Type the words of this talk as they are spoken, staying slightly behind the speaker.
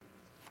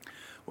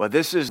Well,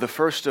 this is the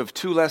first of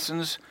two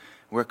lessons.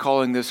 We're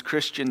calling this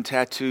Christian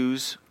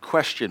Tattoos ?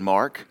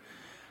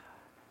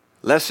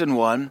 Lesson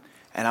 1,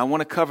 and I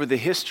want to cover the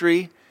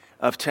history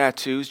of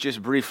tattoos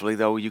just briefly,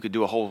 though you could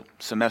do a whole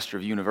semester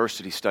of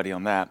university study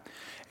on that,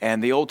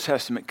 and the Old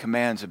Testament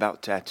commands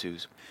about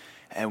tattoos.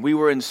 And we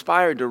were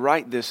inspired to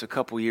write this a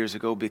couple years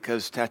ago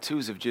because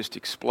tattoos have just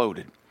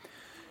exploded.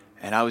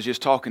 And I was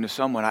just talking to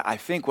someone. I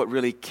think what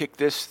really kicked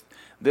this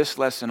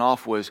lesson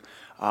off was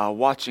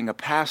watching a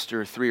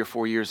pastor 3 or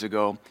 4 years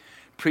ago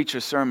preach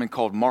a sermon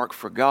called Mark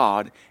for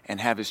God and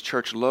have his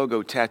church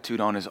logo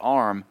tattooed on his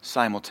arm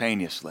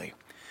simultaneously.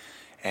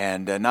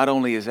 And not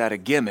only is that a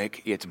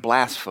gimmick, it's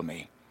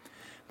blasphemy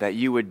that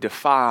you would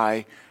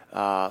defy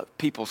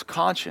people's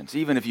conscience.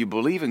 Even if you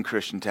believe in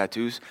Christian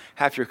tattoos,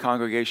 half your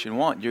congregation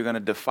won't. You're going to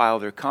defile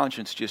their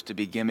conscience just to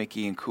be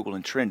gimmicky and cool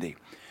and trendy.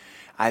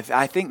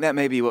 I think that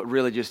may be what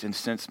really just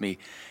incensed me.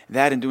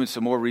 That and doing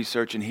some more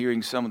research and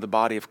hearing some of the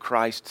body of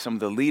Christ, some of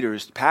the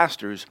leaders,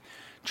 pastors,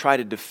 try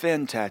to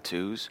defend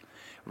tattoos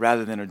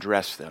rather than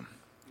address them.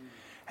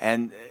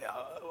 And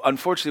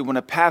unfortunately, when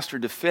a pastor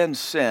defends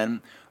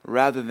sin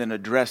rather than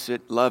address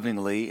it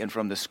lovingly and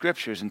from the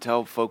scriptures and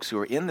tell folks who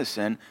are in the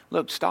sin,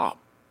 look, stop.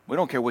 We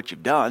don't care what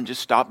you've done,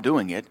 just stop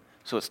doing it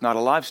so it's not a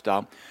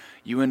lifestyle.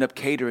 You end up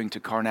catering to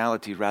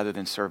carnality rather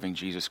than serving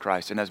Jesus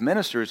Christ. And as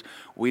ministers,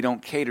 we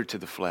don't cater to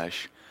the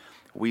flesh.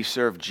 We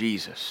serve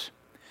Jesus.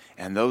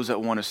 And those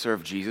that want to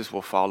serve Jesus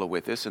will follow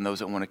with us, and those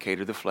that want to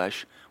cater to the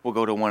flesh will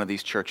go to one of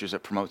these churches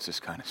that promotes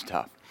this kind of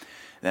stuff.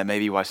 That may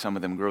be why some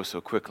of them grow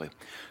so quickly.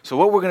 So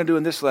what we're going to do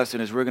in this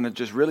lesson is we're going to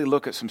just really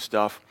look at some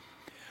stuff.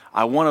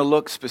 I want to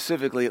look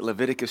specifically at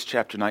Leviticus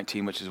chapter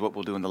 19, which is what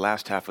we'll do in the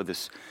last half of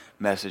this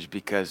message,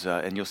 because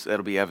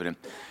that'll be evident.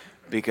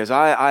 Because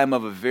I am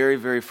of a very,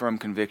 very firm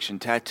conviction,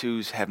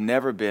 tattoos have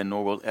never been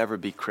nor will ever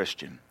be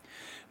Christian.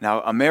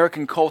 Now,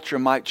 American culture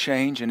might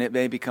change and it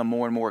may become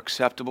more and more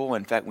acceptable.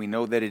 In fact, we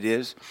know that it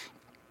is.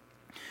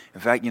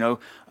 In fact,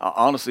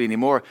 honestly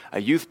anymore,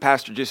 a youth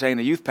pastor just ain't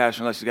a youth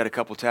pastor unless he's got a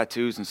couple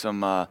tattoos and some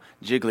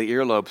jiggly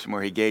earlobes from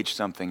where he gauged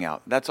something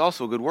out. That's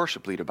also a good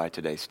worship leader by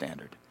today's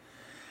standard.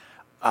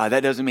 That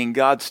doesn't mean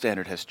God's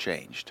standard has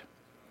changed.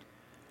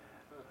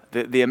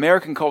 The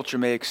American culture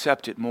may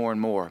accept it more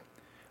and more.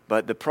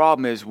 But the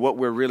problem is what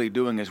we're really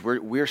doing is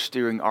we're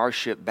steering our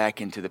ship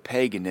back into the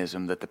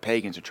paganism that the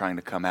pagans are trying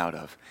to come out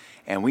of.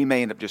 And we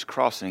may end up just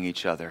crossing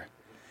each other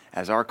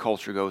as our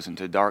culture goes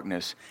into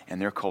darkness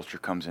and their culture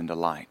comes into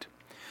light.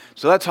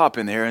 So let's hop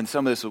in there, and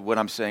some of this, what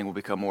I'm saying, will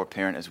become more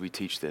apparent as we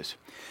teach this.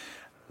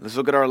 Let's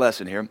look at our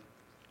lesson here.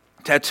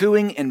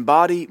 Tattooing and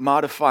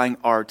body-modifying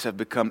arts have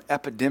become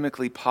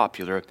epidemically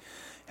popular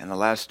in the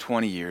last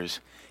 20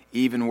 years,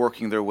 even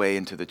working their way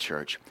into the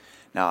church.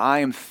 Now, I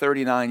am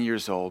 39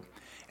 years old.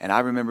 And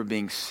I remember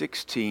being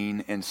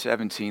 16 and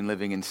 17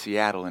 living in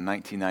Seattle in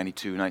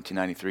 1992,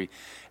 1993,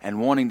 and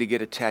wanting to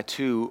get a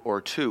tattoo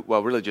or two.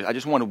 Well, really, I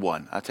just wanted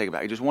one. I'll take it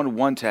back. I just wanted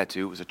one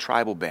tattoo. It was a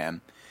tribal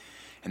band.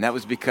 And that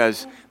was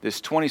because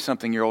this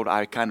 20-something-year-old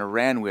I kind of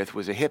ran with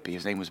was a hippie.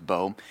 His name was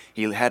Bo.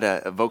 He had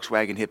a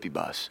Volkswagen hippie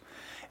bus.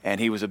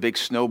 And he was a big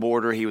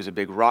snowboarder. He was a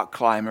big rock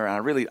climber.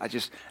 And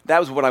that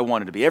was what I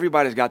wanted to be.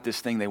 Everybody's got this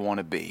thing they want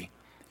to be.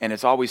 And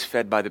it's always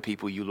fed by the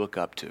people you look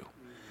up to.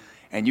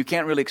 And you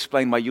can't really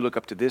explain why you look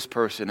up to this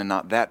person and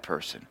not that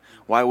person.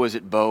 Why was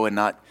it Bo and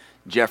not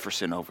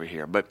Jefferson over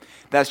here? But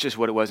that's just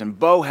what it was. And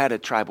Bo had a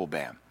tribal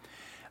band.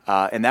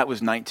 And that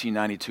was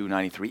 1992,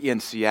 93 in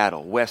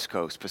Seattle, West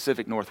Coast,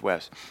 Pacific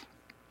Northwest.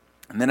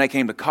 And then I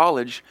came to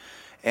college,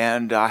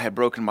 and I had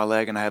broken my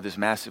leg, and I have this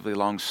massively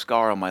long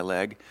scar on my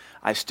leg.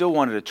 I still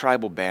wanted a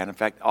tribal band. In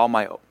fact, all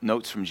my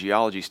notes from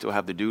geology still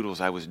have the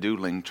doodles I was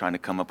doodling, trying to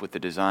come up with the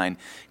design.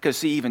 Because,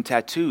 see, even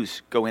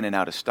tattoos go in and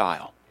out of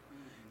style.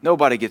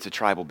 Nobody gets a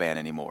tribal band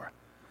anymore.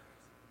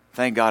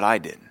 Thank God I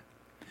didn't.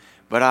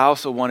 But I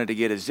also wanted to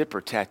get a zipper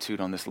tattooed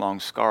on this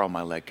long scar on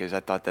my leg because I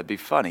thought that'd be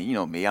funny. You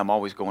know me, I'm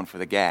always going for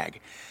the gag.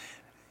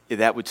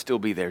 That would still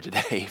be there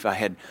today if I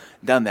had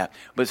done that.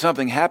 But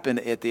something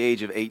happened at the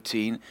age of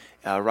 18,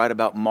 right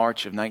about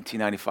March of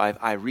 1995.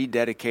 I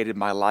rededicated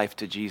my life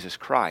to Jesus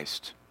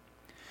Christ.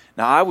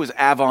 Now, I was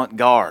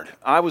avant-garde.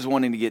 I was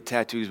wanting to get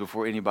tattoos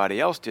before anybody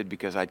else did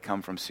because I'd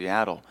come from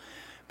Seattle.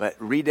 But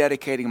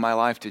rededicating my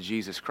life to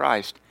Jesus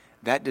Christ,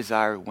 that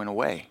desire went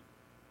away.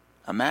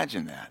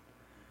 Imagine that.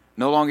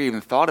 No longer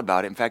even thought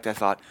about it. In fact, I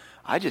thought,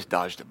 I just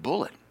dodged a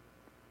bullet.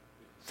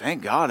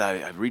 Thank God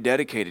I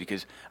rededicated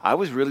because I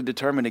was really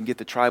determined to get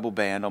the tribal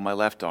band on my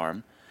left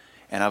arm,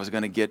 and I was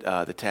going to get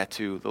the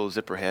tattoo, the little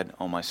zipper head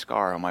on my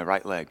scar on my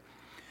right leg.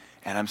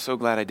 And I'm so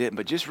glad I didn't.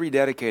 But just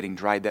rededicating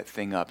dried that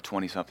thing up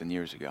 20-something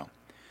years ago.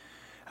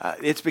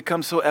 It's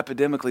become so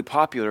epidemically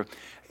popular.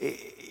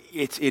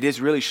 It is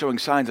really showing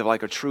signs of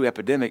like a true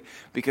epidemic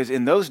because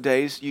in those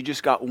days you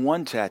just got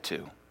one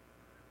tattoo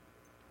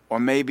or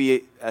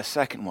maybe a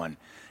second one.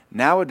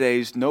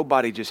 Nowadays,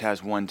 nobody just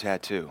has one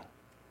tattoo.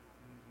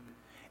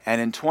 And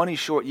in 20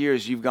 short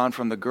years, you've gone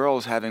from the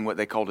girls having what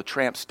they called a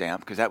tramp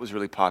stamp, because that was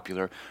really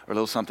popular, or a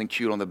little something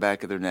cute on the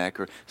back of their neck,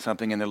 or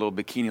something in their little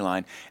bikini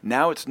line.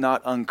 Now it's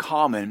not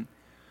uncommon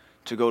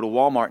to go to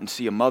Walmart and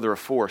see a mother of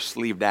four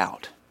sleeved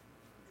out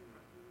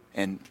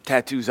and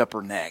tattoos up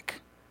her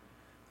neck.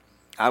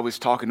 I was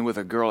talking with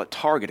a girl at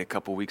Target a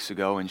couple weeks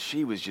ago, and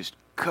she was just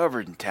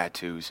covered in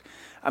tattoos.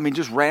 I mean,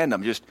 just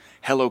random, just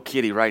Hello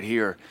Kitty right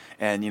here,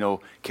 and,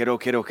 Kiddo,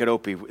 Kiddo,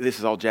 Kiddopi. This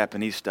is all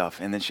Japanese stuff.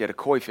 And then she had a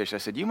koi fish. I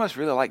said, you must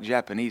really like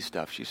Japanese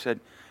stuff. She said,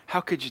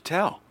 how could you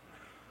tell?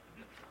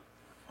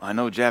 I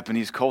know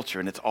Japanese culture,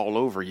 and it's all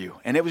over you.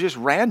 And it was just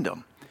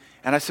random.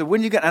 And I said,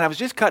 when you going to, and I was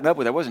just cutting up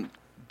with her. I wasn't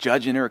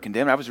judging her or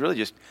condemning her. I was really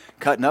just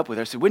cutting up with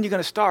her. I said, when are you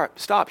going to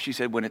stop? She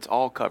said, when it's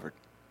all covered.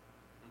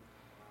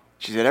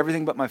 She said,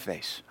 everything but my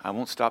face. I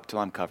won't stop till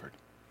I'm covered.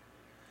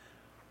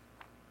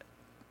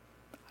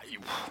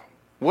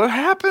 What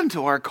happened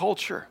to our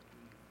culture?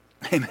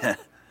 Amen.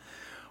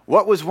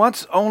 What was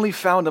once only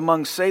found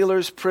among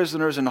sailors,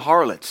 prisoners, and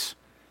harlots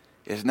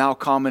is now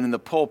common in the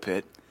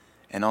pulpit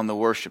and on the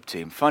worship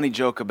team. Funny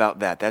joke about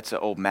that. That's an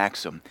old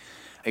maxim.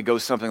 It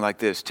goes something like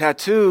this.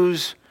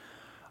 Tattoos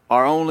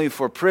are only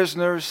for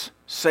prisoners,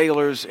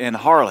 sailors, and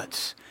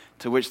harlots.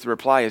 To which the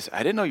reply is,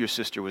 I didn't know your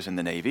sister was in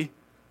the Navy.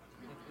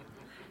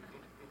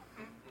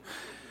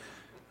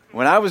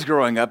 When I was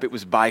growing up, it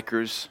was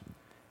bikers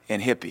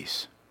and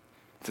hippies.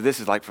 So this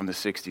is like from the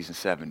 60s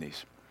and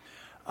 70s.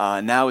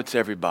 Now it's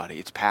everybody.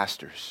 It's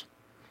pastors.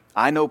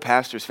 I know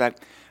pastors. In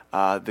fact,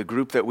 the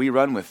group that we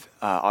run with,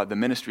 the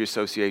Ministry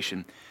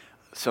Association,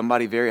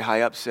 somebody very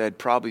high up said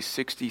probably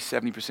 60,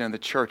 70% of the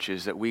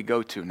churches that we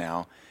go to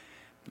now,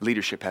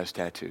 leadership has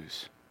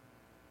tattoos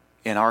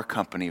in our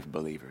company of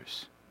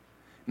believers.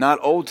 Not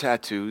old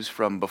tattoos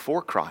from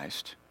before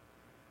Christ,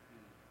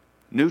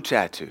 new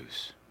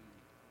tattoos.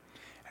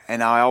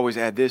 And I always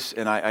add this,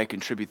 and I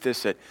contribute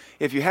this, that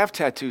if you have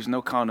tattoos,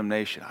 no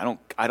condemnation.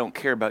 I don't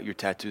care about your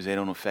tattoos. They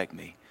don't affect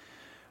me.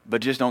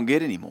 But just don't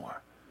get any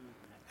more.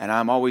 And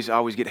I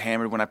always get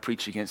hammered when I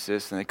preach against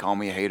this, and they call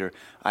me a hater.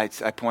 I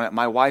point out,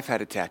 my wife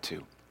had a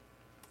tattoo.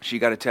 She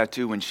got a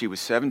tattoo when she was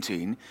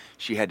 17.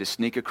 She had to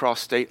sneak across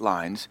state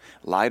lines,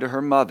 lie to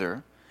her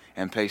mother,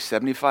 and pay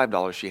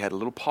 $75. She had a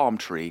little palm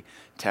tree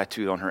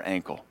tattooed on her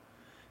ankle.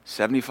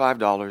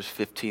 $75,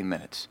 15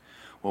 minutes.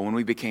 Well, when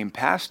we became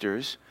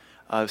pastors,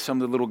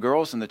 some of the little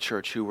girls in the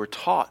church who were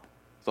taught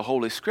the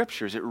Holy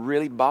Scriptures, it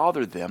really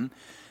bothered them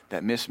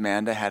that Miss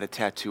Manda had a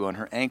tattoo on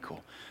her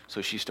ankle.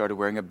 So she started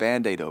wearing a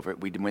Band-Aid over it.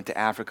 We went to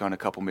Africa on a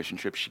couple mission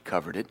trips. She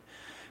covered it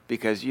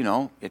because,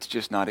 it's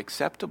just not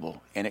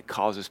acceptable, and it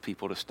causes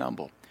people to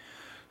stumble.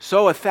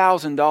 So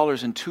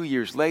 $1,000, and 2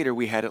 years later,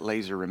 we had it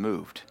laser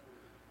removed.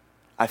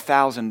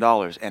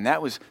 $1,000,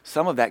 and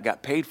some of that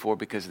got paid for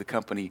because the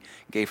company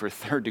gave her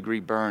third-degree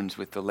burns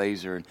with the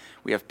laser, and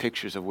we have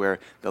pictures of where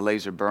the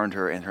laser burned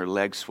her and her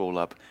legs swole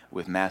up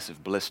with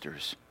massive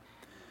blisters.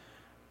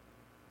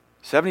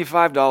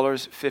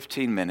 $75,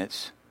 15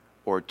 minutes,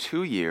 or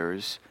 2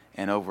 years,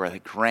 and over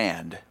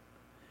 $1,000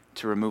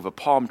 to remove a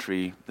palm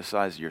tree the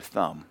size of your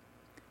thumb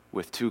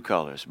with two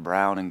colors,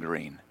 brown and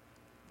green.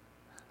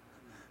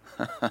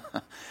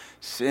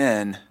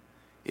 Sin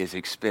is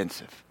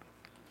expensive.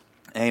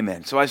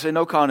 Amen. So I say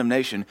no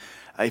condemnation.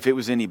 If it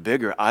was any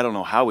bigger, I don't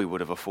know how we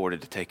would have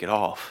afforded to take it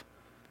off,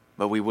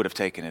 but we would have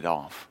taken it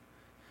off.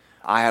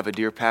 I have a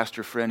dear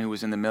pastor friend who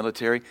was in the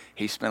military.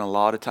 He spent a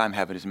lot of time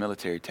having his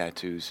military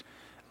tattoos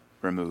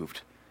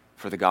removed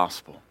for the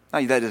gospel. Now,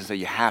 that doesn't say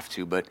you have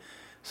to, but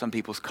some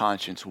people's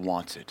conscience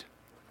wants it.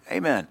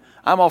 Amen.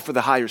 I'm all for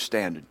the higher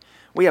standard.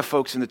 We have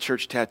folks in the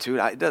church tattooed.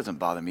 It doesn't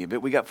bother me a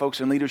bit. We got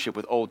folks in leadership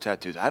with old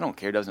tattoos. I don't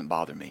care. It doesn't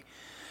bother me.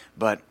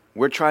 But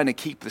we're trying to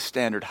keep the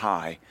standard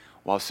high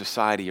while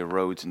society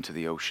erodes into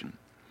the ocean.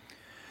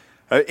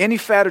 Any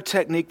fad or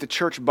technique the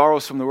church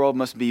borrows from the world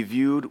must be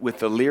viewed with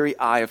the leery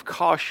eye of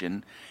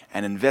caution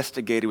and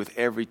investigated with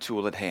every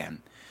tool at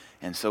hand.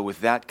 And so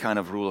with that kind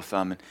of rule of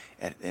thumb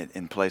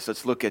in place,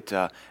 let's look at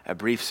a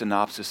brief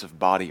synopsis of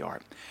body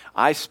art.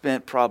 I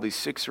spent probably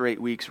 6 or 8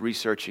 weeks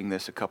researching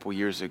this a couple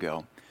years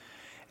ago.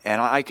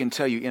 And I can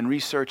tell you, in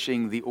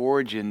researching the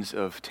origins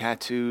of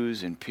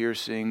tattoos and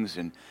piercings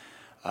and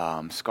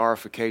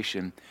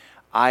scarification,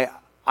 I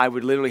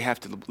would literally have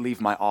to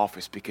leave my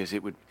office because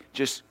it would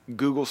just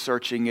Google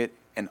searching it,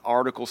 an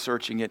article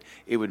searching it,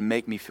 it would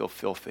make me feel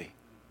filthy.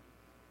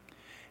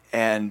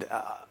 And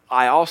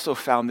I also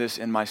found this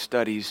in my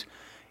studies.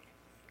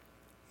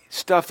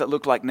 Stuff that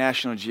looked like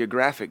National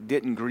Geographic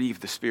didn't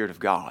grieve the Spirit of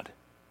God.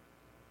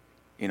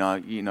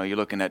 You're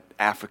looking at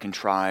African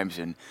tribes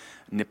and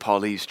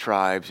Nepalese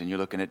tribes, and you're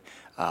looking at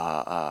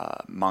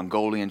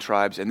Mongolian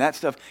tribes, and that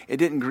stuff, it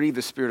didn't grieve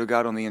the Spirit of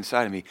God on the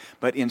inside of me.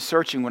 But in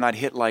searching, when I'd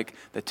hit like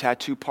the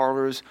tattoo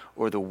parlors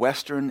or the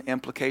Western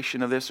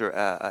implication of this or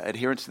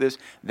adherence to this,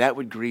 that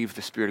would grieve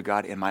the Spirit of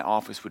God, and my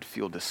office would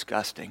feel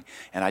disgusting.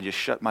 And I just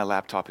shut my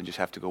laptop and just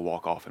have to go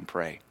walk off and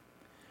pray.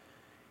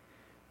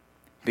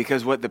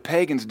 Because what the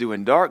pagans do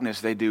in darkness,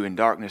 they do in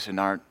darkness and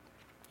aren't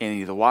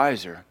any the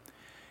wiser.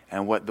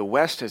 And what the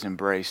West has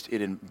embraced,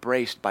 it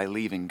embraced by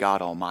leaving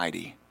God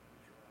Almighty.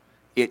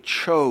 It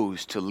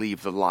chose to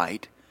leave the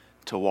light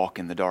to walk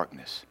in the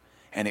darkness.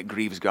 And it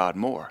grieves God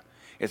more.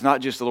 It's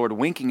not just the Lord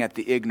winking at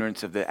the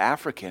ignorance of the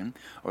African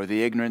or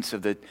the ignorance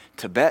of the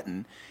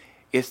Tibetan.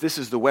 This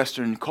is the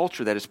Western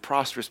culture that is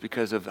prosperous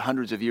because of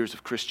hundreds of years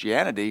of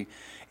Christianity,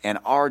 and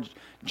our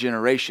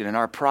generation and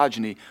our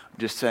progeny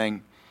just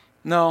saying,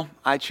 no,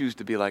 I choose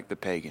to be like the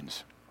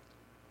pagans.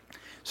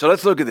 So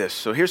let's look at this.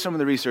 So here's some of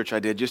the research I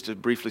did just to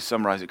briefly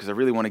summarize it because I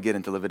really want to get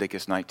into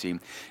Leviticus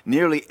 19.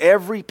 Nearly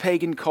every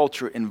pagan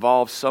culture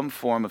involves some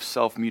form of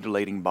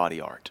self-mutilating body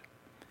art.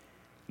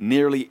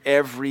 Nearly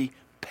every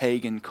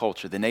pagan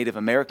culture. The Native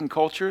American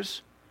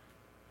cultures,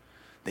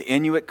 the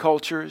Inuit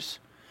cultures,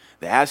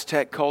 the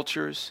Aztec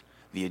cultures,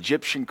 the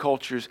Egyptian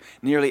cultures,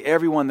 nearly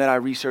everyone that I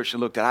researched and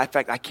looked at. In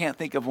fact, I can't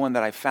think of one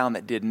that I found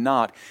that did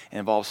not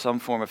involve some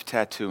form of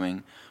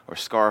tattooing or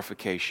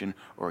scarification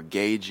or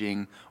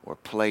gauging or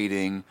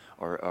plating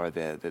or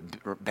the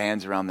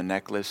bands around the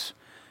necklace.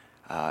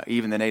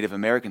 Even the Native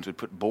Americans would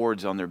put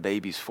boards on their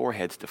babies'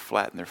 foreheads to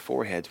flatten their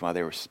foreheads while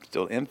they were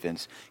still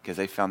infants because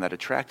they found that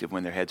attractive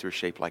when their heads were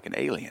shaped like an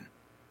alien.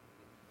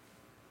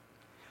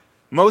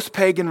 Most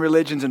pagan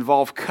religions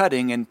involve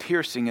cutting and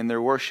piercing in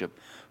their worship.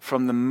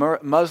 From the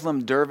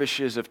Muslim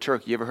dervishes of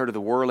Turkey, you ever heard of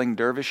the whirling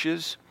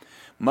dervishes?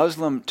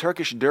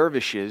 Turkish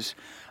dervishes,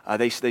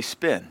 they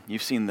spin.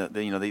 You've seen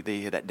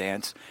they that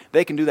dance.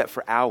 They can do that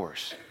for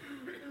hours.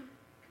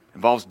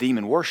 Involves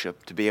demon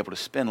worship to be able to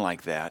spin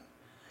like that.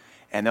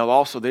 And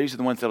these are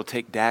the ones that'll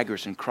take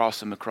daggers and cross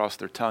them across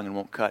their tongue and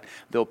won't cut.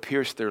 They'll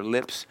pierce their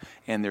lips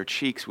and their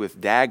cheeks with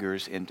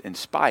daggers and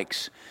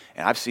spikes.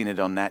 And I've seen it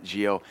on Nat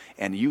Geo.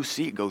 And you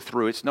see it go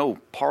through. It's no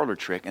parlor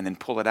trick. And then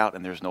pull it out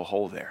and there's no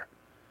hole there.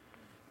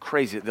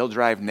 Crazy. They'll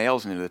drive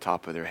nails into the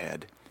top of their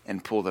head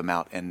and pull them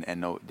out and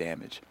no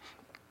damage.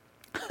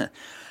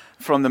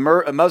 From the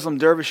Muslim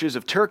dervishes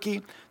of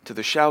Turkey to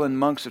the Shaolin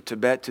monks of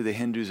Tibet to the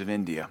Hindus of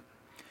India.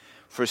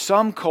 For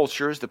some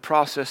cultures, the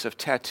process of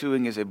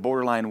tattooing is a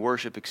borderline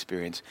worship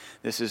experience.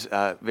 This is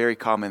very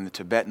common in the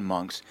Tibetan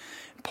monks.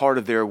 Part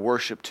of their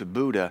worship to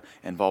Buddha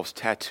involves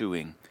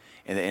tattooing,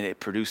 and it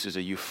produces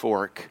a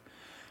euphoric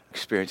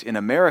experience. In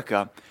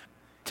America,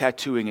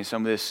 tattooing and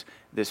some of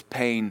this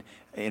pain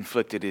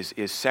inflicted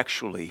is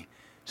sexually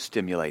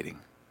stimulating,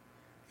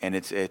 and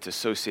it's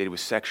associated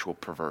with sexual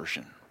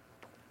perversion.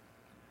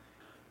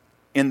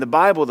 In the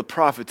Bible, the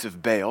prophets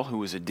of Baal, who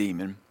was a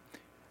demon,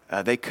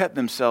 they cut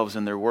themselves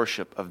in their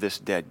worship of this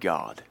dead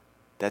god.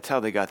 That's how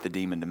they got the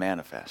demon to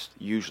manifest.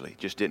 Usually.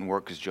 Just didn't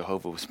work because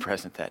Jehovah was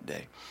present that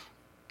day.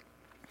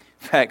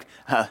 In fact,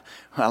 I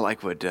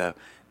like what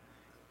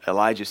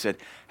Elijah said.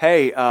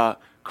 Hey,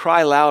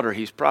 cry louder,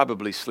 he's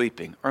probably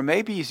sleeping. Or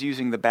maybe he's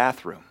using the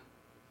bathroom.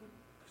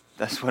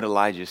 That's what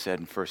Elijah said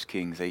in 1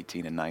 Kings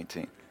 18 and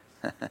 19.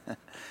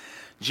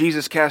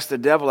 Jesus cast the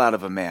devil out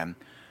of a man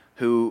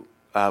who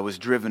was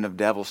driven of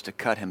devils to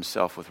cut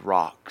himself with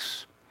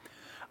rocks.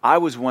 I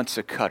was once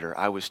a cutter.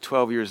 I was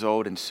 12 years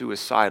old and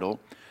suicidal.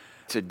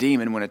 It's a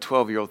demon when a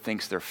 12-year-old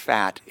thinks they're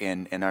fat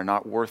and are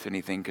not worth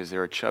anything because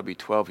they're a chubby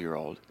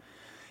 12-year-old.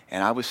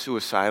 And I was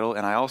suicidal,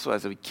 and I also,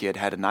 as a kid,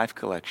 had a knife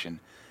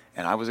collection,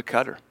 and I was a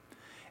cutter.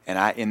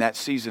 And in that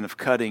season of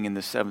cutting in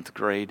the 7th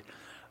grade,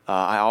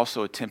 I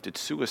also attempted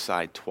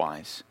suicide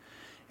twice.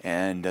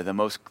 And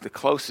the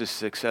closest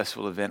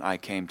successful event I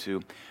came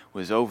to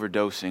was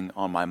overdosing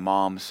on my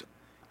mom's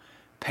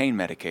pain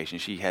medication.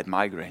 She had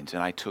migraines,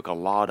 and I took a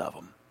lot of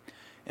them.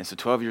 And so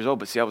 12 years old,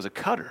 but see, I was a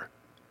cutter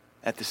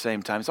at the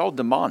same time. It's all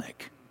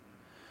demonic.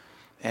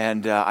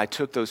 And I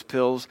took those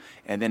pills,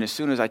 and then as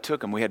soon as I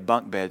took them, we had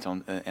bunk beds,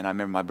 and I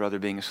remember my brother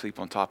being asleep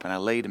on top, and I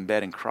laid in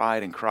bed and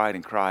cried and cried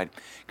and cried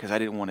because I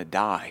didn't want to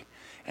die.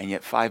 And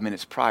yet 5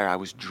 minutes prior, I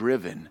was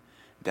driven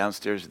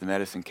downstairs to the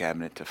medicine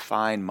cabinet to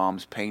find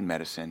Mom's pain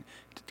medicine.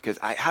 Because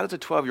how does a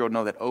 12-year-old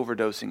know that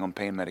overdosing on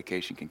pain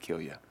medication can kill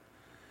you?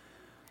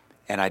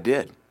 And I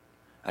did.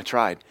 I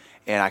tried.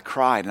 And I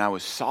cried, and I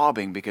was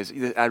sobbing because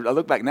I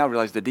look back now and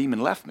realize the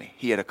demon left me.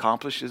 He had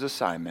accomplished his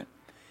assignment,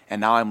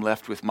 and now I'm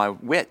left with my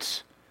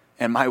wits.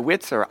 And my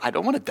wits are, I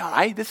don't want to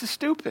die. This is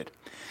stupid.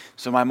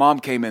 So my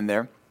mom came in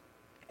there,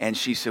 and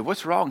she said,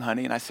 "What's wrong,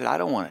 honey?" And I said, "I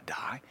don't want to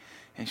die."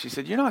 And she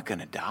said, "You're not going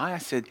to die." I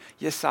said,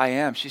 "Yes, I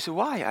am." She said,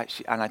 "Why?"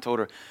 And I told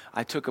her,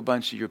 "I took a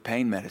bunch of your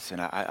pain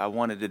medicine. I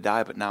wanted to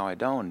die, but now I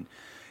don't."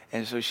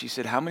 And so she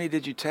said, "How many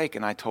did you take?"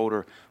 And I told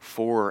her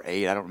 4 or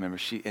 8. I don't remember.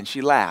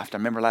 She laughed. I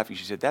remember laughing.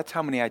 She said, "That's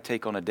how many I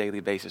take on a daily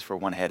basis for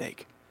one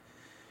headache."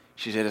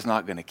 She said, "It's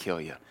not going to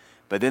kill you."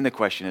 But then the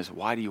question is,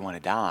 why do you want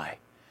to die?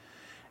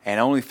 And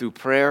only through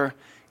prayer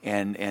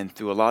and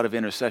through a lot of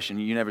intercession,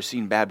 you never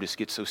seen Baptists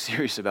get so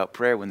serious about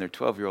prayer when their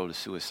 12-year-old is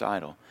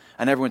suicidal.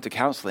 I never went to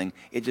counseling.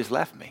 It just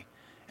left me.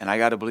 And I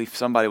got to believe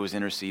somebody was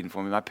interceding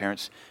for me. My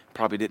parents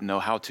probably didn't know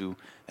how to.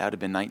 That would have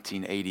been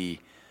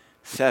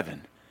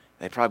 1987.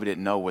 They probably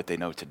didn't know what they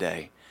know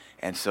today.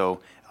 And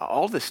so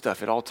all this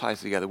stuff, it all ties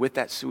together. With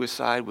that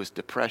suicide was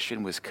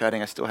depression, was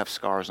cutting. I still have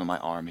scars on my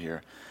arm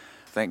here.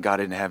 Thank God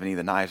I didn't have any of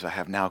the knives I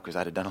have now because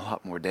I'd have done a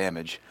lot more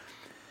damage.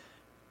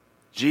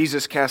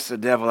 Jesus cast the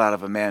devil out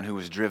of a man who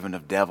was driven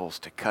of devils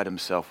to cut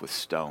himself with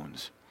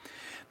stones.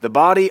 The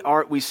body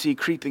art we see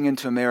creeping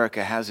into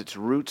America has its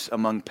roots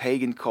among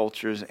pagan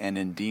cultures and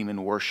in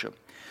demon worship.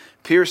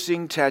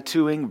 Piercing,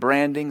 tattooing,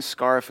 branding,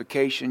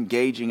 scarification,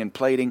 gauging, and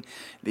plating,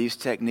 these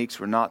techniques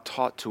were not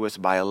taught to us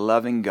by a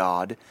loving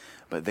God,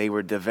 but they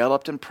were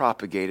developed and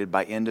propagated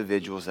by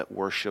individuals that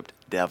worshiped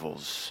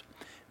devils.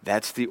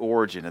 That's the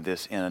origin of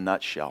this in a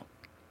nutshell.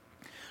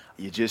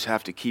 You just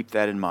have to keep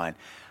that in mind.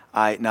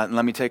 Now,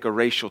 let me take a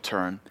racial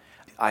turn.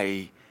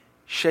 I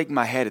shake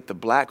my head at the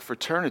black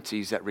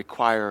fraternities that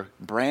require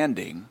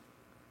branding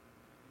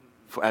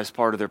as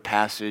part of their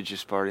passage,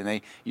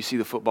 and you see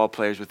the football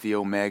players with the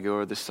omega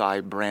or the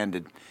psi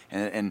branded,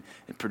 and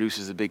it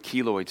produces a big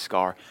keloid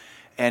scar.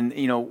 And,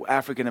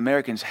 African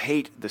Americans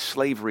hate the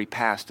slavery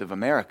past of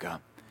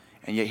America,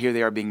 and yet here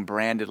they are being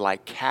branded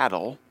like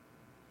cattle,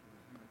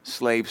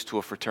 slaves to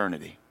a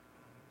fraternity.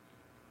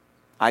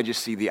 I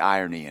just see the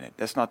irony in it.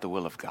 That's not the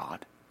will of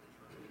God.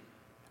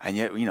 And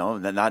yet,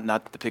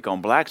 not to pick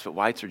on blacks, but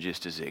whites are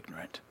just as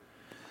ignorant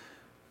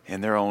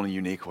in their own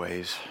unique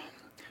ways.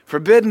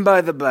 Forbidden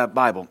by the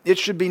Bible. It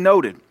should be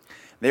noted,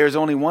 there is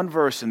only one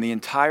verse in the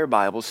entire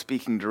Bible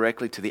speaking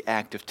directly to the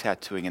act of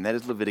tattooing, and that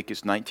is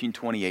Leviticus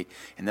 19:28,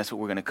 and that's what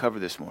we're going to cover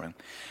this morning.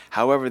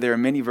 However, there are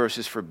many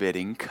verses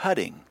forbidding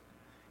cutting.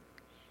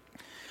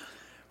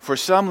 For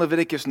some,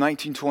 Leviticus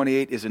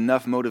 19:28 is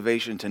enough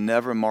motivation to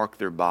never mark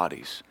their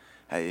bodies.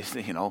 It's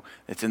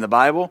in the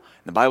Bible.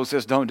 And the Bible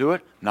says don't do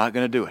it. Not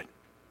going to do it.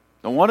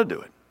 Don't want to do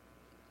it.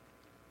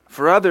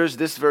 For others,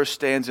 this verse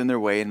stands in their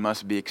way and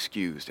must be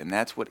excused. And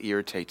that's what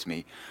irritates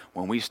me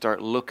when we start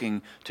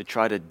looking to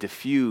try to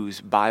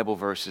diffuse Bible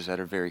verses that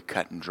are very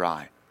cut and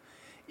dry.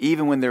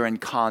 Even when they're in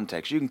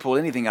context. You can pull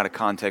anything out of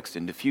context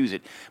and diffuse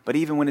it. But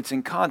even when it's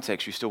in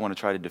context, you still want to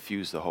try to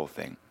diffuse the whole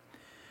thing.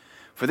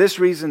 For this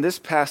reason, this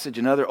passage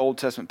and other Old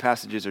Testament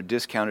passages are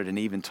discounted and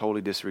even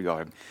totally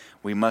disregarded.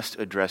 We must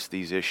address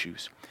these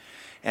issues.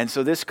 And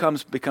so this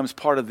becomes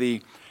part of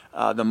the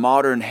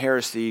modern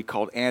heresy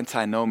called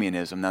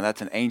antinomianism. Now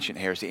that's an ancient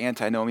heresy.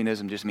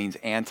 Antinomianism just means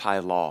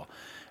anti-law.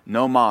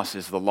 Nomos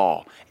is the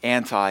law.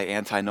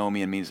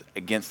 Antinomian means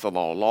against the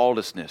law,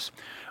 lawlessness.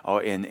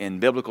 In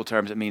biblical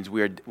terms, it means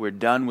we're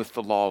done with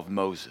the law of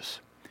Moses.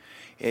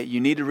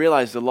 You need to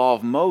realize the law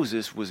of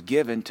Moses was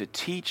given to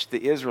teach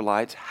the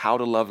Israelites how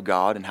to love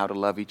God and how to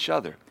love each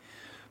other.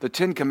 The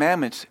 10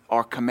 Commandments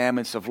are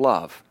commandments of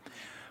love.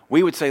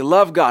 We would say,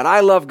 love God, I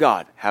love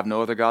God. Have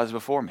no other gods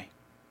before me.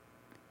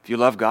 If you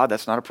love God,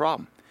 that's not a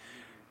problem.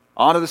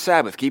 Honor the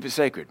Sabbath, keep it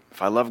sacred.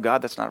 If I love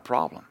God, that's not a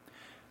problem.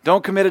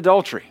 Don't commit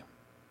adultery.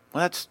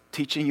 Well, that's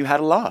teaching you how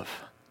to love.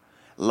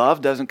 Love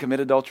doesn't commit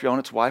adultery on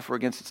its wife or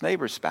against its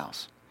neighbor's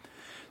spouse.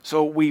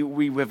 So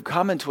we have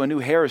come into a new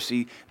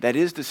heresy that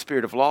is the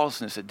spirit of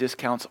lawlessness that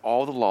discounts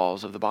all the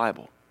laws of the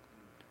Bible.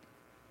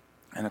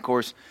 And of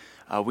course,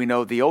 we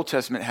know the Old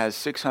Testament has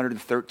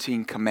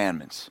 613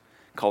 commandments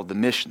called the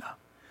Mishnah.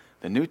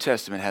 The New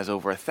Testament has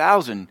over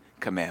 1,000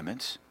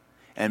 commandments,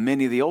 and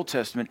many of the Old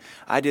Testament,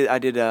 I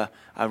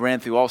ran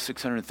through all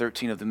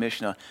 613 of the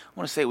Mishnah. I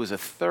want to say it was a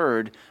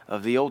third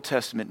of the Old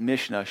Testament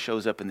Mishnah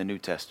shows up in the New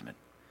Testament.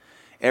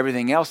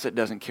 Everything else that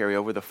doesn't carry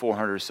over, the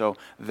 400 or so,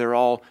 they're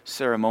all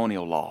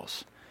ceremonial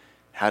laws.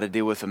 How to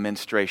deal with a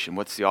menstruation.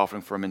 What's the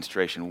offering for a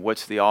menstruation?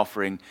 What's the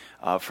offering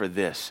for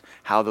this?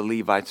 How the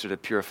Levites are to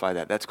purify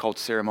that. That's called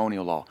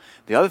ceremonial law.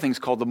 The other thing's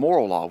called the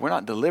moral law. We're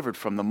not delivered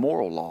from the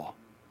moral law.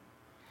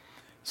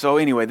 So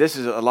anyway, this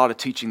is a lot of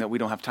teaching that we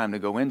don't have time to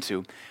go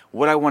into.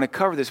 What I want to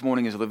cover this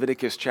morning is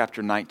Leviticus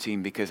chapter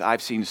 19, because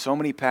I've seen so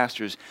many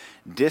pastors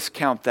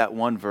discount that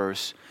one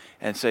verse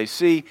and say,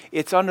 see,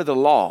 it's under the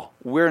law.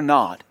 We're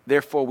not.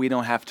 Therefore, we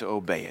don't have to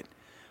obey it.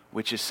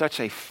 Which is such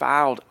a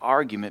fouled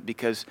argument,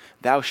 because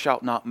thou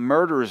shalt not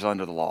murder is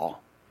under the law.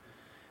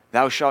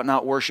 Thou shalt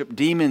not worship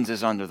demons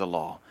is under the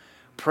law.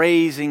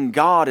 Praising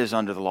God is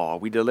under the law. Are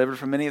we delivered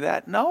from any of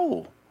that?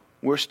 No.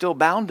 We're still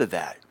bound to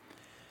that.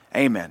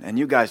 Amen. And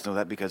you guys know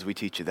that because we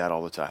teach you that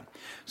all the time.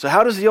 So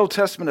how does the Old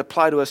Testament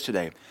apply to us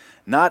today?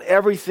 Not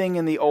everything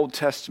in the Old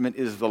Testament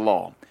is the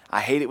law. I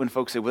hate it when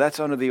folks say, well,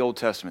 that's under the Old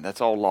Testament. That's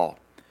all law.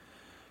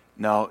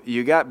 No,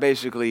 you got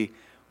basically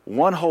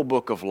one whole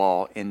book of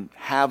law in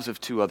halves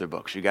of two other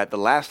books. You got the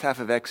last half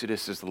of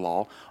Exodus is the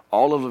law,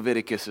 all of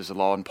Leviticus is the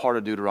law, and part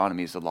of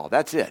Deuteronomy is the law.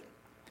 That's it.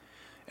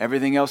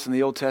 Everything else in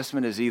the Old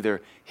Testament is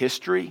either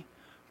history,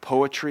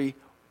 poetry,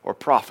 or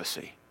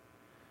prophecy.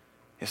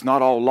 It's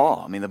not all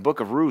law. I mean, the book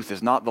of Ruth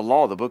is not the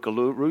law. The book of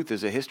Ruth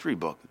is a history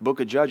book. The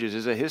book of Judges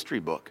is a history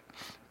book.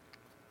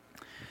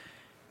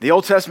 The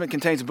Old Testament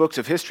contains books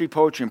of history,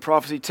 poetry, and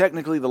prophecy.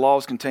 Technically, the law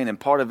is contained in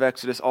part of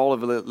Exodus, all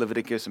of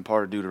Leviticus, and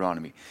part of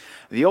Deuteronomy.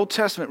 The Old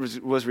Testament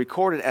was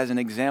recorded as an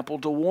example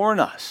to warn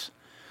us.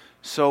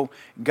 So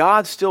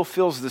God still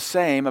feels the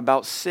same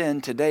about sin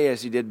today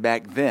as he did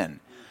back then.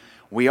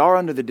 We are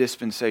under the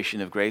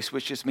dispensation of grace,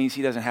 which just means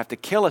he doesn't have to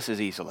kill us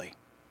as easily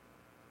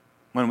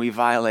when we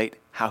violate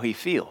how he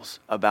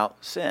feels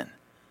about sin.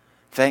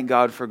 Thank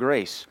God for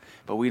grace.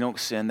 But we don't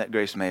sin that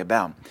grace may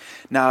abound.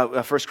 Now,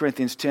 1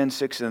 Corinthians 10,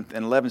 6 and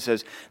 11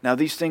 says, now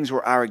these things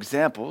were our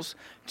examples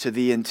to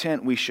the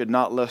intent we should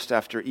not lust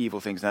after evil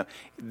things. Now,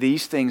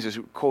 these things is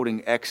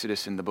quoting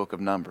Exodus in the book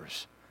of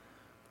Numbers.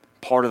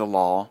 Part of the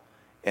law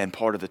and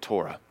part of the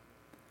Torah.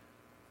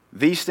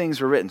 These things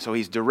were written. So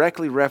he's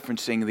directly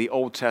referencing the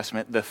Old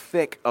Testament, the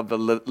thick of the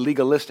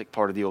legalistic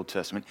part of the Old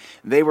Testament.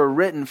 They were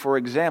written for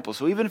example.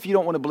 So even if you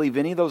don't want to believe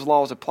any of those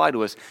laws apply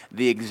to us,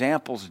 the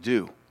examples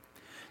do.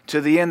 To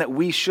the end that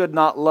we should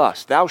not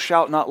lust. Thou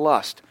shalt not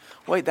lust.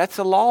 Wait, that's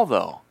a law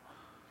though.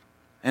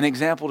 An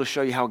example to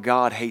show you how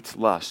God hates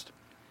lust.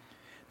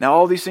 Now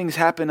all these things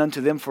happen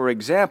unto them for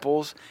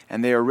examples,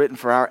 and they are written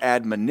for our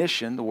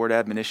admonition. The word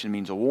admonition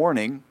means a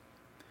warning,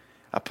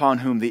 upon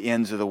whom the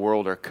ends of the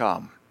world are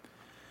come.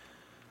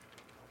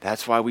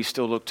 That's why we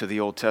still look to the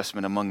Old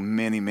Testament among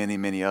many, many,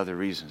 many other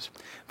reasons.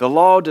 The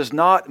law does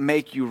not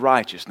make you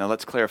righteous. Now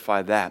let's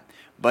clarify that.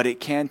 But it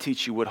can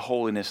teach you what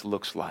holiness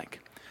looks like.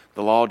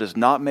 The law does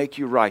not make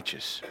you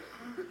righteous.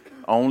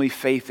 Only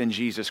faith in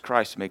Jesus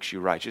Christ makes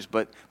you righteous.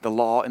 But the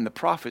law and the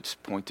prophets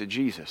point to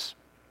Jesus.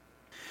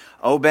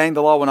 Obeying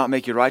the law will not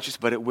make you righteous,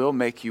 but it will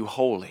make you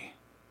holy.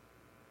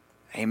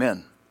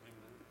 Amen.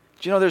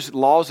 Do you know there's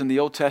laws in the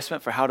Old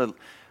Testament for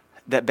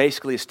that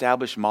basically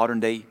establish modern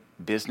day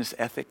business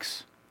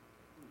ethics?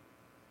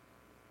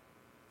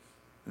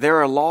 There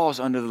are laws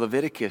under the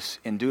Leviticus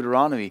and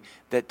Deuteronomy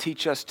that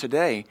teach us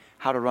today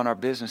how to run our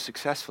business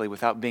successfully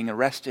without being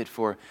arrested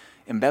for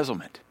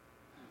embezzlement.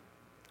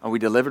 Are we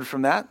delivered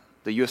from that?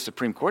 The U.S.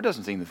 Supreme Court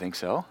doesn't seem to think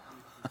so.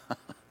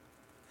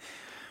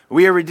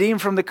 We are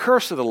redeemed from the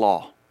curse of the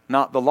law,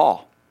 not the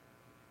law.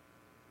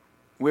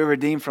 We're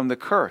redeemed from the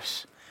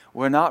curse.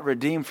 We're not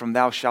redeemed from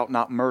thou shalt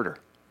not murder.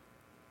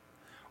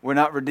 We're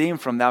not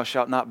redeemed from thou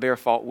shalt not bear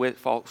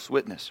false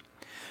witness.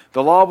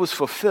 The law was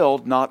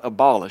fulfilled, not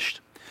abolished.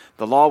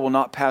 The law will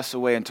not pass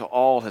away until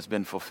all has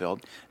been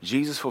fulfilled.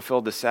 Jesus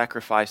fulfilled the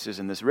sacrifices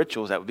and the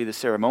rituals. That would be the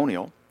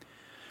ceremonial.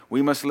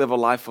 We must live a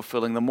life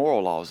fulfilling the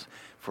moral laws.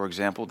 For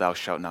example, thou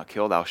shalt not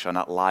kill, thou shalt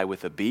not lie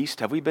with a beast.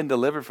 Have we been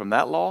delivered from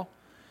that law?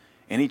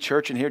 Any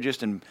church in here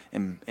just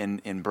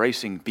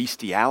embracing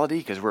bestiality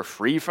because we're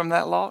free from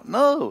that law?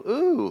 No.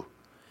 Ooh.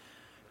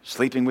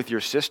 Sleeping with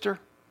your sister?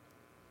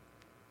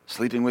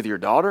 Sleeping with your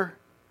daughter?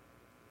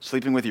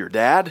 Sleeping with your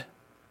dad?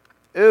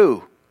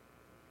 Ooh.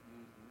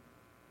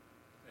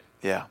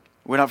 Yeah,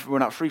 we're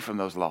not free from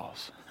those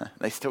laws.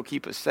 They still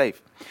keep us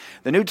safe.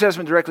 The New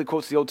Testament directly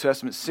quotes the Old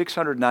Testament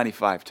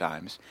 695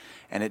 times,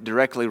 and it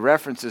directly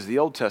references the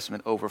Old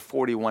Testament over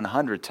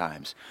 4,100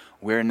 times.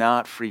 We're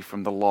not free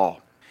from the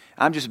law.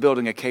 I'm just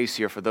building a case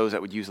here for those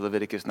that would use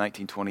Leviticus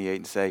 19:28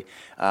 and say,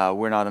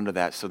 we're not under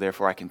that, so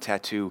therefore I can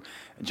tattoo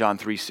John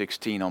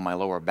 3:16 on my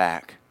lower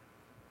back.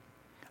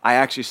 I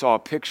actually saw a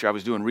picture. I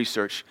was doing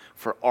research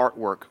for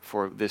artwork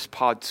for this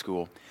pod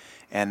school,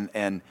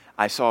 and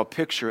I saw a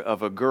picture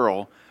of a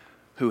girl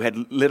who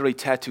had literally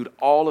tattooed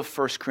all of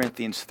 1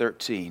 Corinthians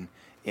 13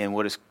 in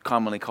what is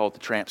commonly called the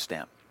tramp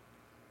stamp.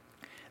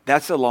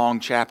 That's a long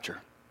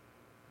chapter.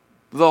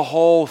 The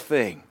whole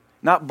thing.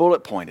 Not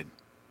bullet pointed.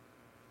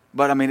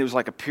 But I mean, it was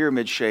like a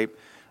pyramid shape.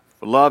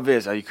 Love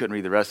is, you couldn't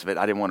read the rest of it.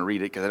 I didn't want to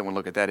read it because I didn't want to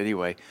look at that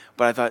anyway.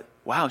 But I thought,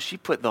 wow, she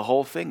put the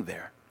whole thing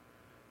there.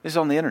 This is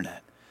on the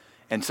internet.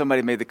 And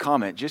somebody made the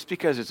comment, just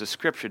because it's a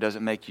scripture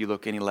doesn't make you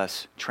look any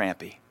less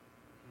trampy.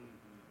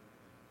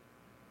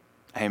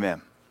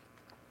 Amen.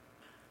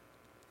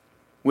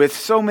 With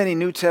so many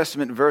New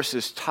Testament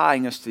verses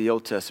tying us to the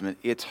Old Testament,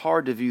 it's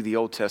hard to view the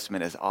Old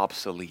Testament as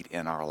obsolete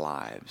in our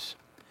lives.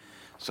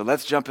 So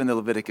let's jump into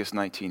Leviticus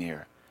 19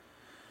 here.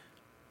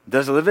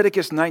 Does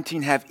Leviticus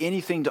 19 have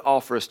anything to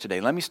offer us today?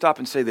 Let me stop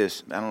and say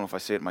this. I don't know if I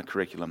say it in my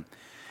curriculum.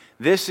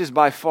 This is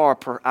by far,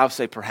 I'll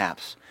say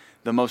perhaps,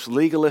 the most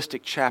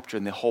legalistic chapter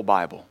in the whole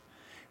Bible.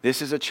 This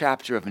is a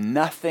chapter of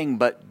nothing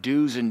but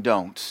do's and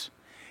don'ts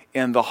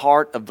in the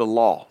heart of the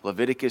law.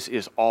 Leviticus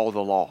is all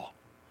the law.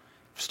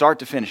 Start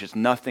to finish, it's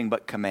nothing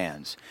but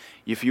commands.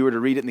 If you were to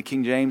read it in the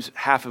King James,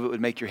 half of it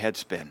would make your head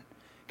spin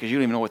because you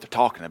don't even know what they're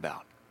talking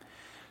about.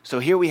 So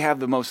here we have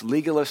the most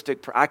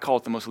legalistic, I call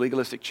it the most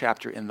legalistic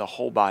chapter in the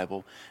whole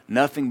Bible.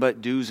 Nothing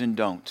but do's and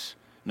don'ts.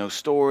 No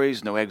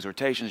stories, no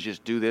exhortations,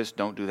 just do this,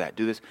 don't do that,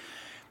 do this.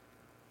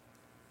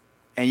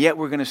 And yet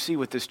we're going to see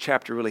what this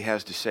chapter really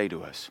has to say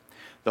to us.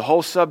 The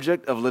whole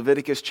subject of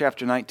Leviticus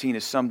chapter 19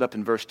 is summed up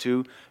in verse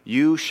 2.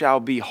 You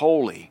shall be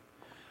holy,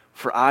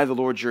 for I, the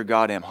Lord your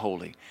God, am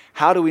holy.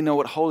 How do we know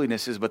what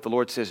holiness is? But the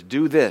Lord says,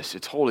 do this,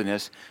 it's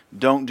holiness.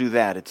 Don't do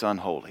that, it's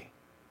unholy.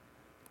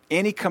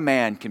 Any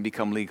command can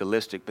become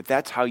legalistic, but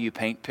that's how you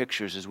paint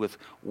pictures, is with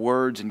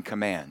words and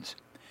commands.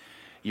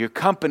 Your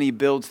company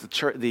builds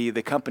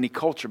the company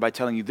culture by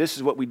telling you this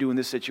is what we do in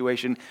this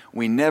situation.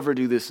 We never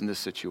do this in this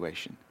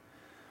situation.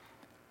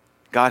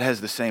 God has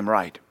the same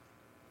right.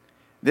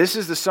 This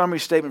is the summary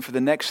statement for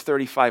the next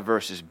 35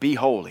 verses. Be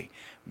holy.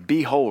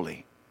 Be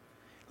holy.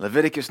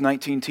 Leviticus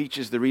 19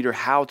 teaches the reader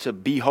how to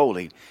be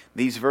holy.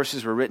 These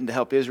verses were written to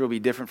help Israel be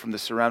different from the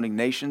surrounding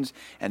nations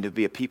and to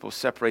be a people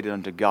separated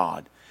unto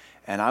God.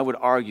 And I would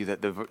argue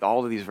that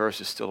all of these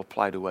verses still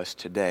apply to us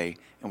today,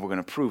 and we're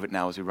going to prove it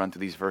now as we run through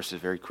these verses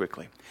very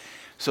quickly.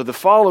 So the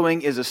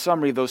following is a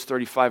summary of those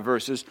 35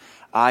 verses.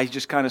 I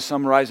just kind of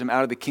summarize them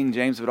out of the King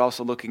James, but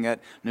also looking at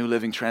New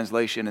Living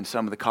Translation and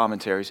some of the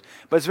commentaries.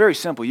 But it's very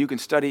simple. You can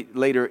study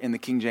later in the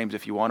King James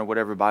if you want, or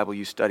whatever Bible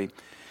you study.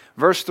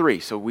 Verse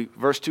 3.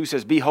 Verse 2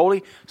 says, be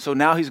holy. So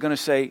now he's going to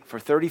say for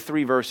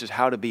 33 verses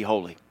how to be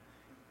holy.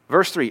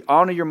 Verse 3,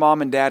 honor your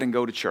mom and dad and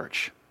go to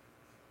church.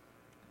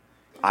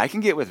 I can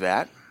get with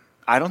that.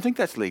 I don't think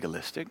that's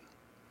legalistic.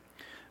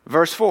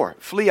 Verse 4,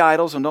 flee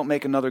idols and don't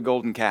make another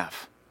golden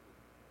calf.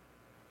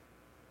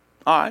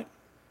 All right,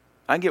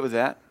 I can get with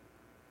that.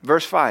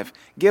 Verse 5,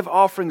 give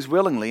offerings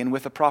willingly and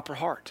with a proper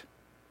heart.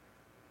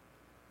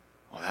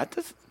 Well,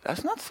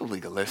 that's not so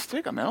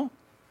legalistic. I mean,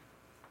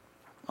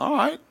 all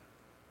right.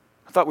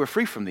 I thought we were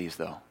free from these,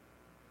 though.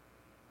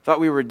 I thought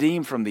we were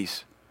redeemed from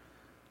these.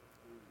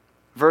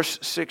 Verse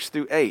 6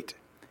 through 8,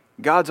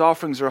 God's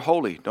offerings are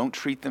holy. Don't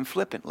treat them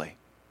flippantly.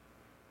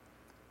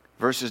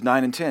 Verses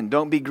 9 and 10,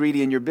 don't be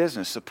greedy in your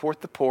business.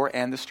 Support the poor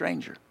and the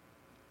stranger.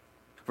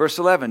 Verse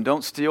 11,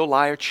 don't steal,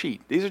 lie, or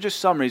cheat. These are just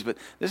summaries, but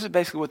this is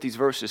basically what these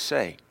verses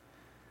say.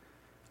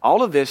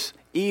 All of this,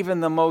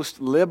 even the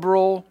most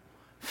liberal,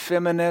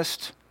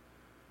 feminist,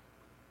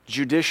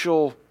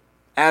 judicial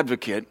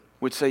advocate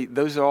would say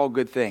those are all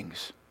good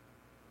things.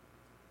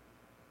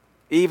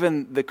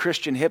 Even the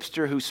Christian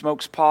hipster who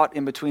smokes pot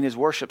in between his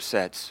worship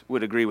sets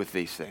would agree with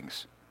these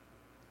things.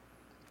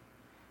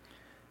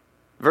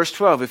 Verse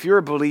 12, if you're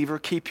a believer,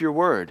 keep your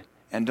word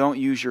and don't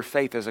use your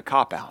faith as a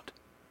cop-out.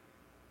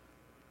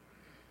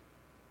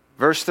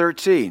 Verse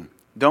 13,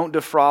 don't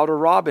defraud or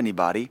rob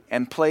anybody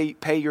and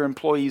pay your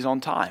employees on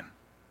time.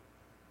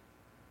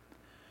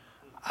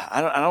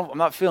 I'm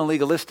not feeling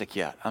legalistic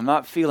yet. I'm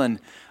not feeling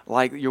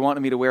like you're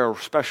wanting me to wear a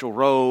special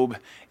robe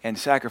and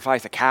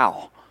sacrifice a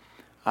cow.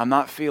 I'm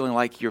not feeling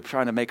like you're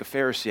trying to make a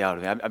Pharisee out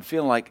of it. I'm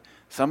feeling like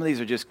some of these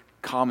are just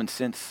common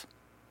sense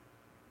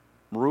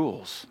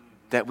rules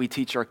that we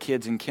teach our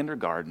kids in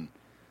kindergarten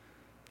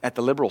at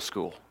the liberal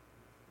school.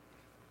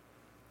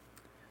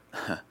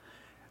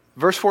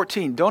 Verse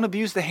 14, don't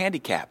abuse the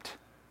handicapped.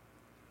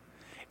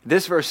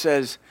 This verse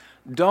says,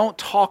 don't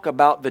talk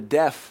about the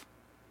deaf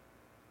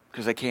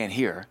because they can't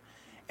hear,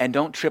 and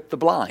don't trip the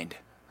blind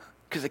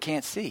because they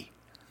can't see.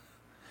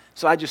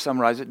 So I just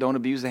summarize it, don't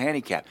abuse the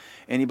handicapped.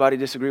 Anybody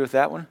disagree with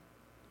that one?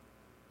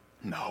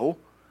 No.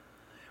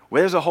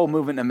 Well, there's a whole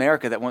movement in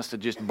America that wants to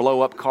just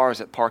blow up cars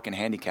that park in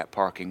handicap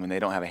parking when they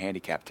don't have a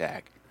handicap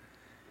tag.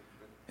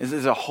 This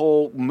is a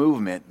whole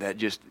movement that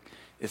just,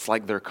 it's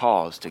like their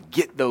cause to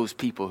get those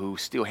people who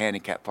steal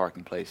handicap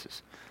parking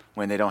places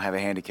when they don't have a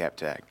handicap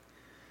tag.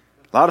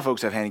 A lot of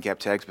folks have handicap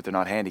tags, but they're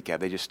not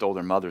handicapped. They just stole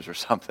their mother's or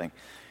something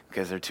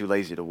because they're too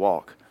lazy to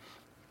walk.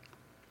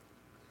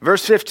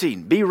 Verse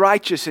 15, be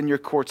righteous in your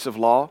courts of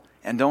law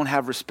and don't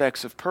have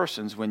respects of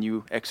persons when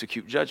you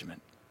execute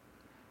judgment.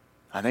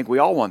 I think we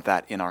all want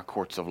that in our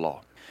courts of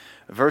law.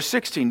 Verse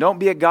 16, don't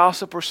be a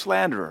gossip or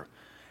slanderer.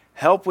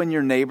 Help when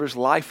your neighbor's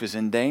life is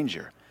in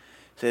danger.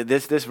 So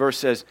this verse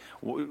says,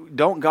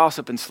 don't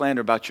gossip and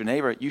slander about your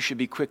neighbor. You should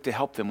be quick to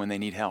help them when they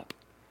need help.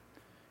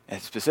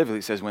 And specifically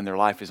it says when their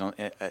life is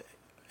at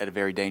a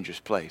very dangerous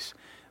place.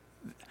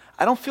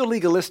 I don't feel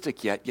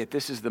legalistic yet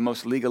this is the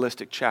most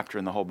legalistic chapter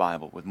in the whole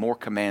Bible with more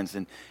commands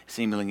than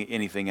seemingly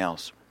anything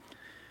else.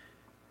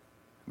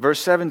 Verse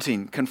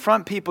 17,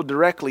 confront people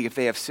directly if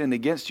they have sinned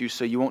against you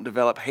so you won't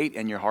develop hate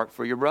in your heart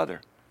for your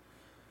brother.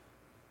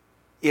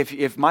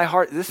 If my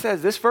heart,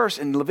 this verse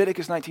in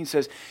Leviticus 19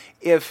 says,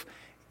 if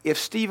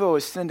Steve-O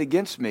has sinned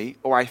against me,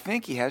 or I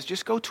think he has,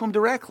 just go to him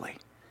directly.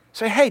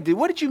 Say, hey, dude,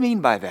 what did you mean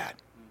by that?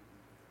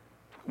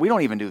 We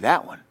don't even do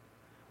that one.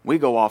 We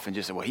go off and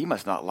just say, well, he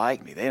must not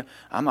like me.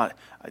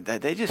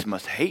 They just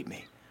must hate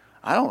me.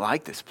 I don't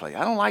like this place.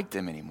 I don't like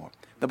them anymore.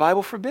 The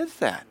Bible forbids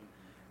that.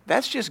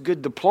 That's just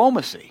good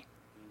diplomacy.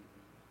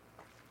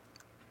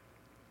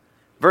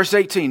 Verse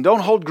 18, don't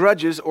hold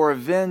grudges or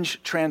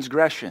avenge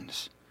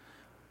transgressions.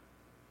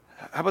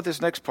 How about this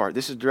next part?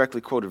 This is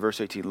directly quoted,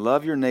 verse 18.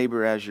 Love your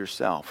neighbor as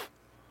yourself.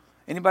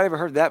 Anybody ever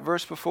heard that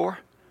verse before?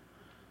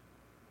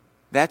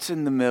 That's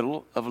in the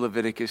middle of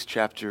Leviticus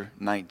chapter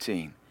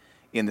 19.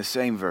 In the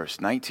same verse,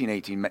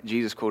 19:18,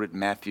 Jesus quoted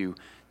Matthew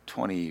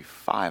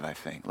 25, I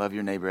think. Love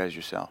your neighbor as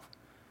yourself.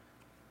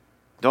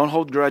 Don't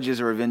hold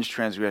grudges or avenge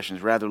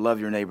transgressions. Rather, love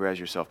your neighbor as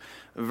yourself.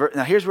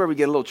 Now, here's where we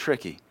get a little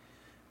tricky.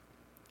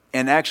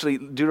 And actually,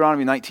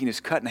 Deuteronomy 19 is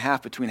cut in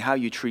half between how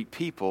you treat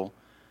people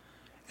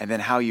and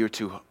then how you're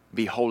to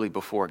be holy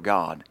before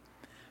God.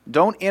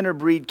 Don't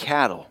interbreed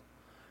cattle.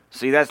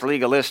 See, that's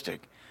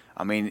legalistic.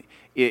 I mean,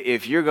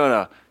 if you're going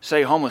to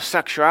say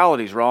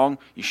homosexuality is wrong,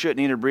 you shouldn't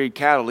interbreed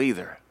cattle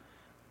either.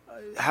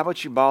 How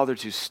about you bother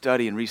to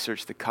study and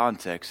research the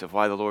context of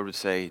why the Lord would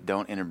say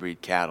don't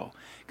interbreed cattle?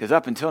 Because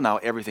up until now,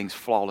 everything's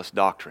flawless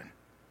doctrine.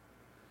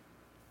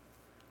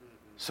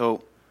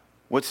 So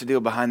what's the deal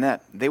behind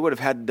that? They would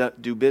have had to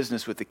do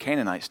business with the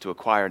Canaanites to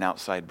acquire an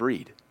outside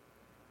breed.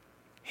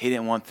 He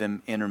didn't want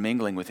them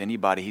intermingling with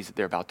anybody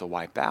they're about to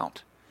wipe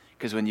out.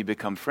 Because when you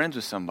become friends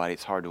with somebody,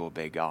 it's hard to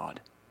obey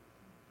God.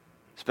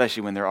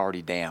 Especially when they're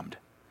already damned.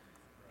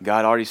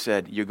 God already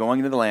said, you're going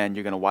into the land,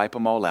 you're going to wipe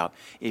them all out.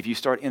 If you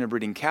start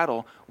interbreeding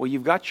cattle, well,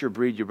 you've got your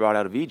breed you brought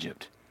out of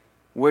Egypt.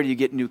 Where do you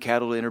get new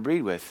cattle to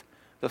interbreed with?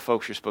 The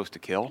folks you're supposed to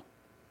kill.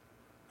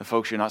 The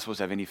folks you're not supposed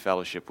to have any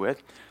fellowship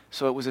with.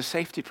 So it was a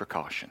safety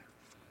precaution.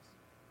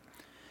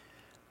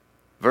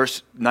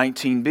 Verse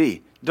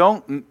 19b,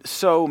 don't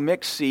sow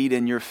mixed seed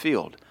in your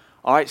field.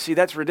 All right, see,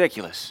 that's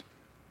ridiculous.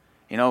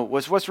 You know,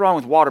 what's wrong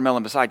with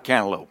watermelon beside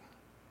cantaloupe?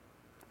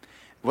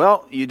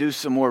 Well, you do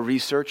some more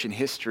research in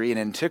history and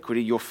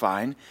antiquity, you'll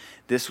find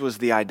this was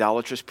the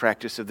idolatrous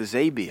practice of the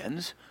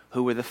Zabians,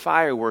 who were the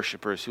fire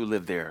worshipers who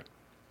lived there.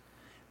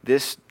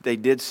 They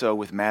did so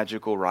with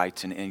magical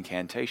rites and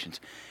incantations.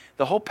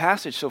 The whole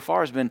passage so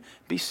far has been,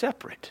 be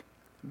separate,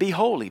 be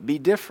holy, be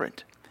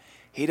different.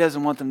 He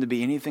doesn't want them to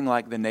be anything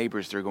like the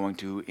neighbors they're going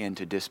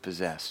to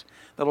dispossess.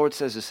 The Lord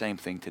says the same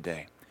thing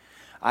today.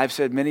 I've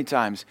said many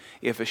times,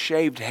 if a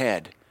shaved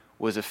head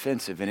was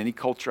offensive in any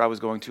culture I was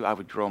going to, I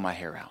would grow my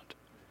hair out.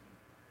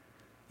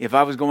 If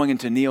I was going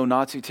into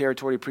neo-Nazi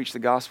territory to preach the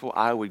gospel,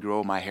 I would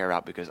grow my hair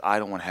out because I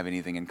don't want to have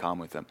anything in common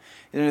with them.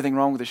 Is there anything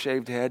wrong with a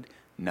shaved head?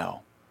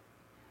 No.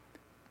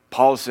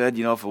 Paul said,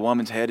 you know, if a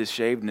woman's head is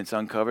shaved and it's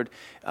uncovered,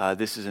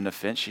 this is an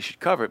offense. She should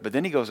cover it. But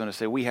then he goes on to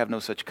say, we have no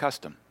such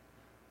custom.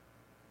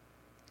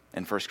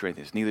 In 1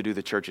 Corinthians, neither do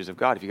the churches of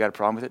God. If you got a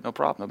problem with it, no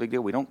problem, no big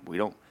deal. We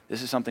don't.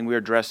 This is something we're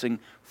addressing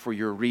for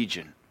your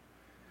region.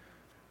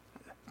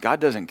 God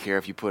doesn't care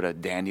if you put a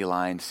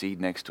dandelion seed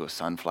next to a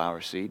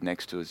sunflower seed,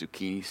 next to a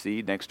zucchini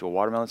seed, next to a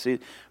watermelon seed.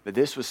 But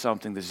this was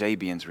something the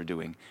Zabians were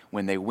doing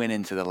when they went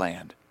into the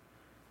land.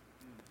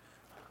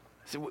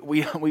 So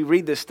we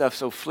read this stuff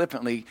so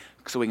flippantly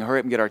so we can hurry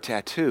up and get our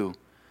tattoo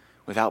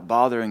without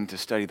bothering to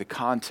study the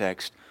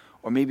context,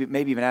 or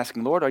maybe even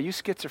asking, Lord, are you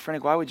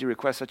schizophrenic? Why would you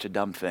request such a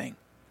dumb thing?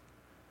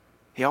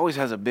 He always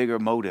has a bigger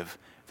motive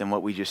than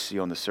what we just see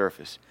on the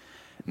surface.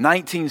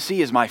 19c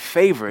is my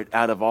favorite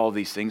out of all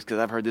these things because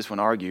I've heard this one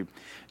argued.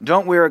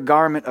 Don't wear a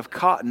garment of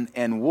cotton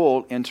and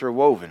wool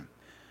interwoven.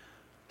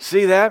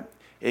 See that?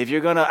 If you're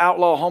going to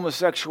outlaw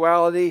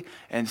homosexuality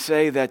and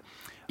say that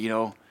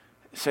you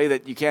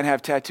can't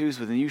have tattoos,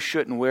 but then you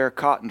shouldn't wear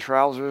cotton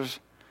trousers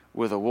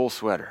with a wool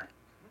sweater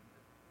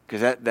because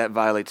that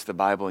violates the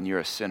Bible and you're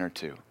a sinner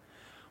too.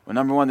 Well,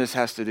 number one, this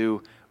has to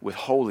do with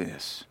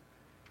holiness.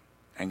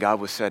 And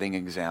God was setting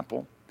an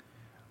example.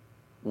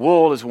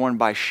 Wool is worn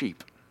by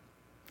sheep,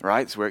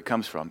 right? That's where it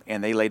comes from.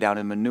 And they lay down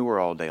in manure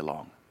all day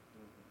long.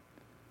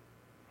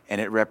 And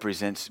it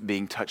represents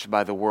being touched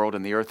by the world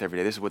and the earth every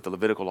day. This is what the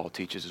Levitical law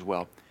teaches as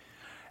well.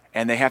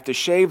 And they have to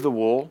shave the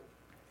wool,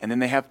 and then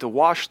they have to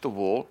wash the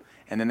wool,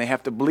 and then they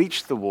have to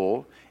bleach the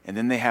wool, and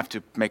then they have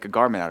to make a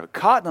garment out of it.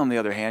 Cotton, on the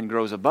other hand,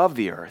 grows above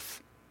the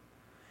earth.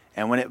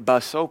 And when it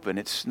busts open,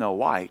 it's snow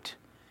white,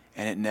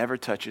 and it never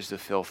touches the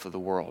filth of the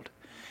world.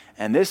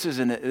 And this is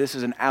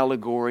an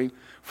allegory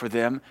for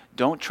them.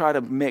 Don't try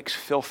to mix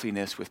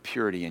filthiness with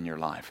purity in your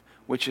life,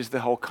 which is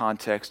the whole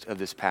context of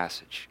this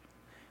passage.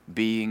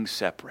 Being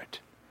separate.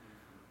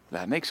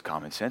 That makes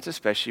common sense,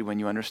 especially when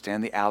you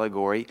understand the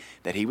allegory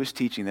that he was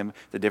teaching them,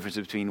 the difference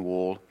between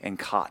wool and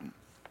cotton.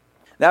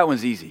 That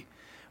one's easy.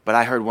 But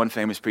I heard one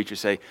famous preacher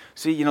say,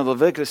 see, you know,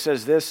 Leviticus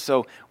says this,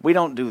 so we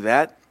don't do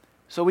that,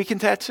 so we can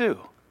tattoo.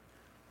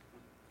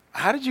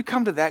 How did you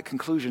come to that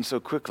conclusion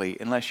so quickly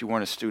unless you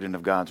weren't a student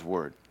of God's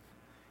Word?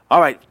 All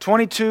right,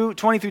 20 through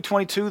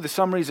 22, the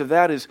summaries of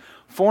that is,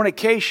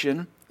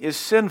 fornication is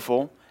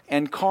sinful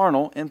and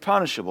carnal and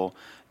punishable.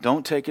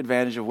 Don't take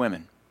advantage of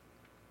women.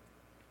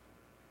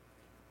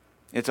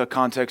 It's a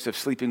context of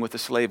sleeping with a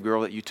slave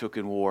girl that you took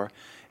in war,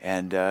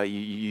 and you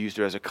used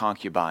her as a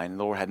concubine.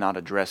 The Lord had not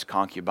addressed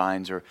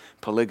concubines or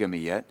polygamy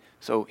yet,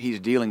 so he's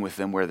dealing with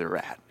them where they're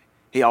at.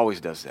 He always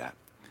does that.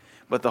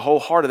 But the whole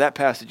heart of that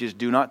passage is,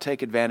 do not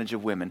take advantage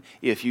of women.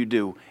 If you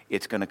do,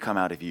 it's going to come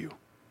out of you,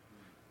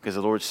 because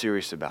the Lord's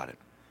serious about it.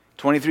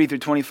 23 through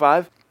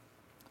 25,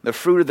 the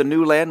fruit of the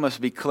new land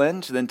must be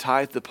cleansed, then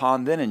tithed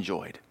upon, then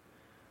enjoyed.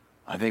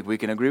 I think we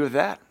can agree with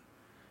that.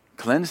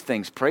 Cleanse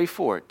things, pray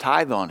for it,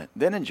 tithe on it,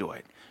 then enjoy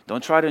it.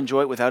 Don't try to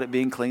enjoy it without it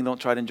being clean. Don't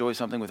try to enjoy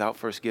something without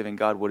first giving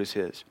God what is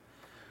His.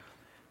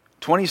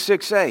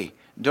 26a,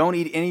 don't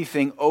eat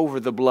anything over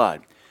the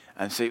blood.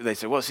 And see, they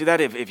say, well, see that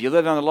if you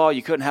lived on the law,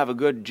 you couldn't have a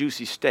good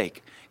juicy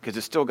steak because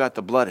it's still got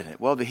the blood in it.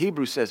 Well, the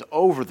Hebrew says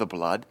over the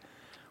blood,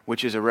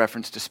 which is a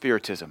reference to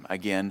spiritism.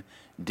 Again,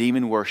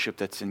 demon worship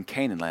that's in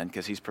Canaan land,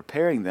 because he's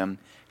preparing them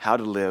how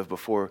to live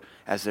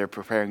as they're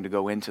preparing to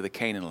go into the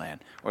Canaan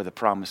land or the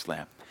promised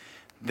land.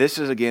 This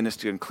is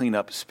to clean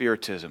up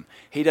spiritism.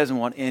 He doesn't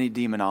want any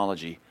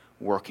demonology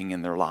working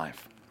in their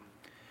life.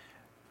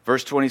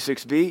 Verse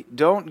 26b,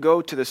 don't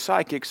go to the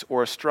psychics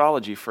or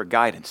astrology for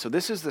guidance. So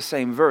this is the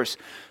same verse.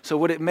 So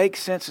would it make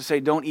sense to say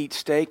don't eat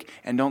steak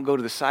and don't go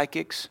to the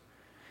psychics?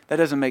 That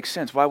doesn't make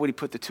sense. Why would he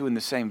put the two in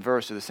the same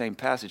verse or the same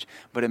passage?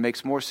 But it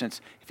makes more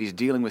sense if he's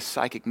dealing with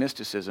psychic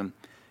mysticism.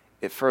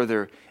 It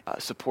further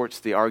supports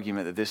the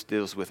argument that this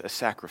deals with a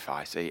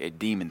sacrifice, a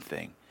demon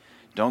thing.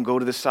 Don't go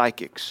to the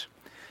psychics.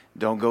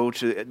 Don't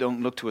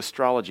look to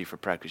astrology for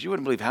practice. You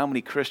wouldn't believe how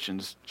many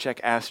Christians check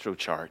astro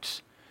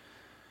charts.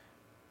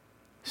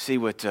 See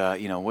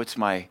what's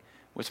my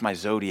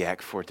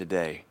zodiac for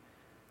today.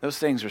 Those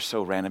things are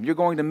so random. You're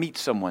going to meet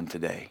someone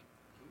today.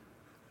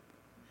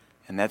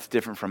 And that's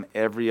different from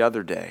every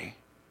other day.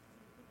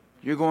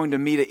 You're going to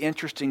meet an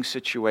interesting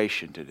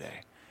situation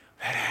today.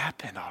 That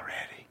happened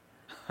already.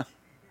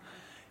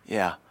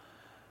 Yeah.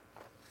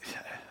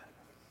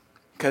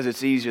 because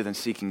it's easier than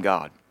seeking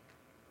God.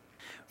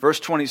 Verse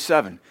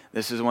 27,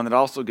 this is one that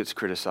also gets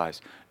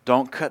criticized.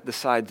 Don't cut the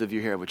sides of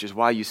your hair, which is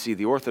why you see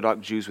the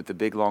Orthodox Jews with the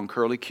big long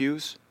curly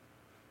cues.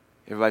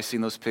 Everybody's seen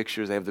those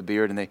pictures? They have the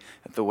beard, and they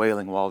at the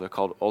Wailing Wall, they're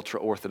called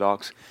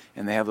ultra-Orthodox,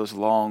 and they have those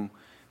long,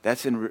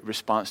 that's in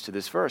response to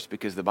this verse,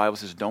 because the Bible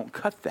says don't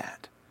cut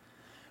that.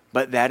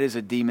 But that is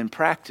a demon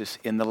practice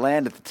in the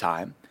land at the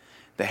time,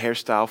 the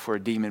hairstyle for a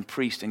demon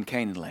priest in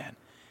Canaan land.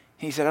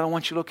 He said, I don't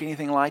want you to look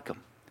anything like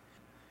them.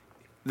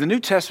 The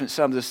New Testament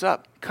sums this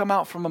up. Come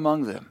out from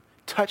among them.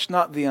 Touch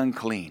not the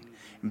unclean.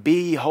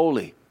 Be ye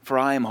holy, for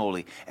I am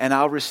holy, and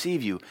I'll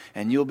receive you,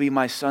 and you'll be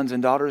my sons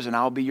and daughters, and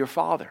I'll be your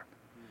father.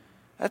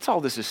 That's all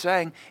this is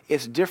saying.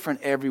 It's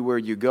different everywhere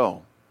you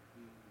go.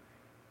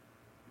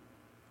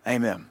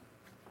 Amen.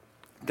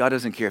 God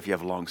doesn't care if you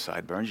have long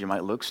sideburns. You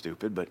might look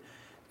stupid, but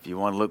if you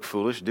want to look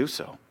foolish, do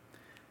so.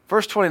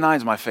 Verse 29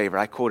 is my favorite.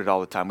 I quote it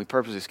all the time. We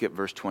purposely skip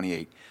verse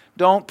 28.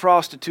 Don't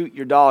prostitute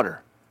your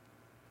daughter.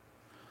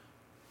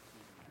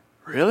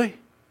 Really?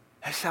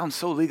 That sounds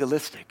so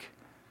legalistic.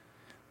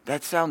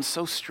 That sounds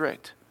so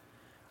strict.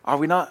 Are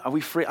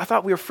we free? I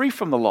thought we were free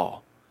from the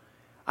law.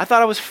 I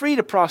thought I was free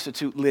to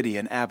prostitute Lydia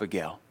and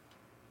Abigail.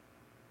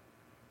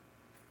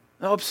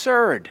 No,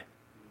 absurd.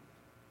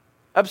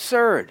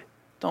 Absurd.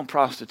 Don't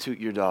prostitute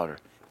your daughter.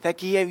 In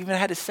fact, he even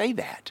had to say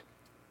that.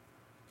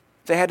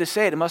 If they had to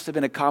say it, it must have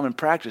been a common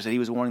practice that he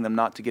was warning them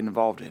not to get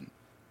involved in.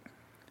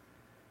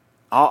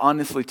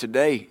 Honestly,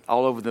 today,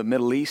 all over the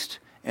Middle East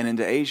and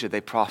into Asia,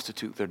 they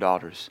prostitute their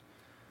daughters.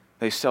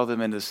 They sell them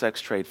into the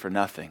sex trade for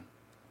nothing.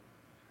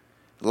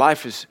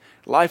 Life is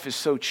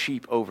so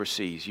cheap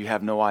overseas, you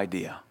have no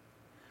idea.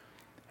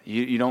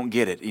 You don't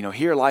get it.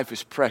 Here life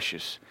is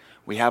precious.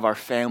 We have our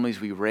families,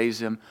 we raise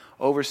them.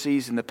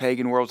 Overseas in the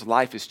pagan world,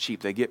 life is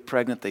cheap. They get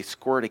pregnant, they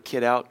squirt a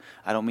kid out.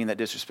 I don't mean that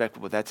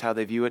disrespectful, but that's how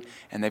they view it.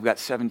 And they've got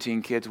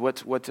 17 kids.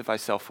 What's if I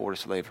sell 4 to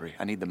slavery?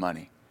 I need the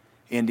money.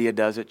 India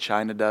does it,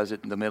 China does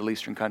it, and the Middle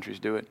Eastern countries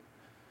do it.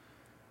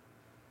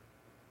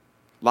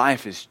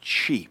 Life is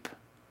cheap.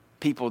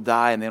 People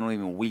die and they don't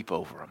even weep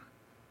over them.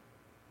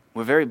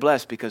 We're very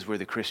blessed because we're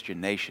the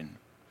Christian nation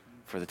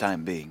for the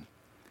time being.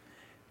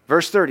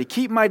 Verse 30,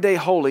 keep my day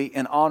holy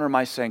and honor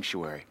my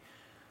sanctuary.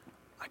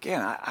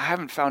 Again, I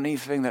haven't found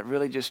anything that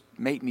really just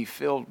made me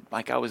feel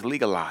like I was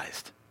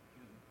legalized.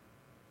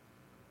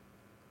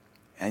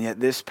 And yet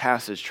this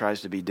passage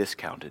tries to be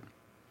discounted.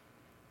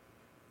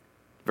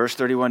 Verse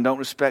 31, don't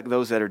respect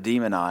those that are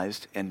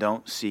demonized and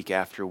don't seek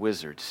after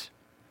wizards.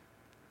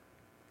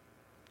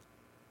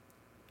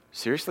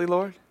 Seriously,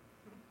 Lord?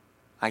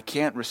 I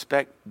can't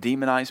respect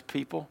demonized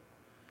people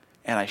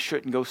and I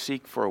shouldn't go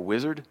seek for a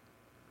wizard?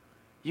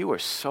 You are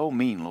so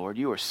mean, Lord.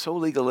 You are so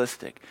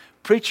legalistic.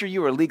 Preacher,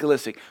 you are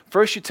legalistic.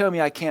 First you tell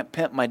me I can't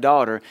pimp my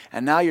daughter,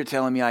 and now you're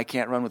telling me I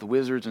can't run with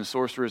wizards and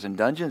sorcerers and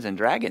dungeons and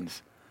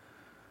dragons.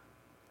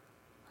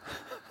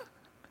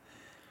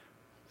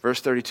 Verse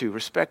 32,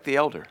 respect the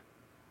elder,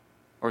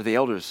 or the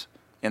elders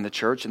in the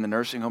church, in the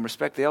nursing home.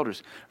 Respect the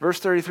elders. Verse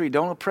 33,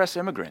 don't oppress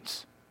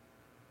immigrants.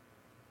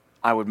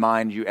 I would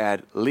mind you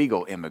add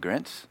legal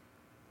immigrants.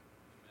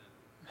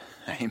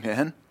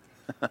 Amen.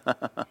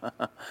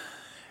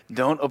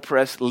 Don't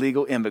oppress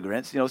legal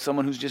immigrants.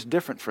 Someone who's just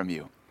different from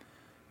you.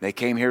 They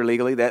came here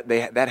legally.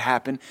 That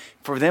happened.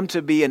 For them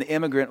to be an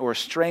immigrant or a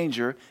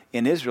stranger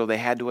in Israel, they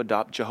had to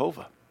adopt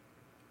Jehovah.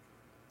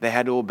 They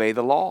had to obey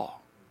the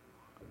law.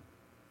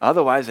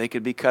 Otherwise, they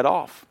could be cut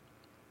off.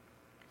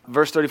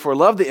 Verse 34,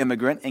 love the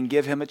immigrant and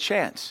give him a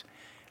chance.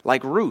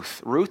 Like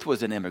Ruth. Ruth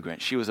was an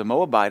immigrant. She was a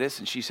Moabitess,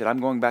 and she said, I'm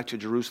going back to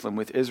Jerusalem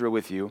with Israel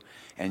with you,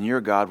 and your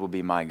God will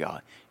be my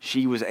God.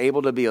 She was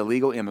able to be a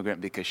legal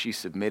immigrant because she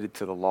submitted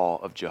to the law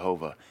of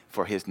Jehovah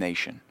for his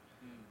nation.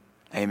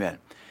 Amen.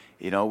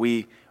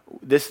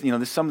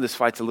 Some of this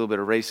fights a little bit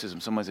of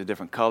racism. Someone's a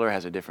different color,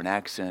 has a different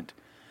accent.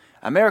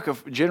 America,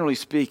 generally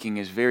speaking,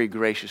 is very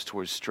gracious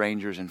towards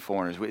strangers and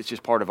foreigners. It's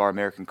just part of our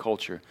American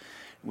culture.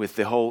 With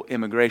the whole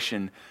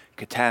immigration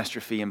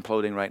catastrophe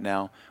imploding right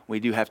now, we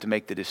do have to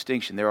make the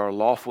distinction. There are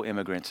lawful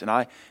immigrants,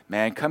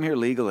 and come here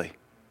legally.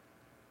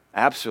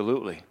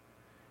 Absolutely.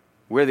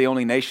 We're the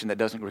only nation that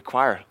doesn't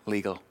require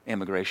legal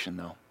immigration,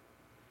 though.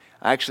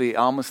 Actually,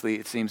 honestly,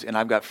 it seems, and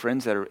I've got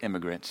friends that are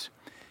immigrants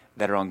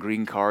that are on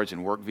green cards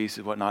and work visas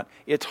and whatnot.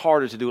 It's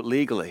harder to do it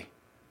legally.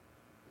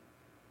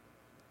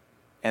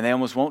 And they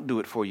almost won't do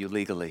it for you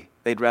legally.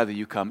 They'd rather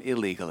you come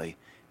illegally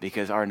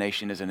because our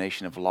nation is a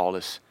nation of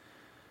lawless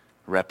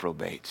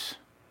reprobates.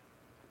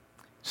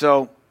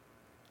 So,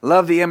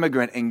 love the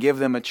immigrant and give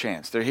them a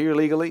chance. They're here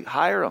legally,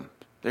 hire them.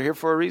 They're here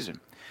for a reason.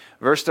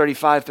 Verse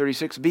 35,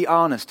 36, be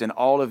honest in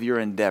all of your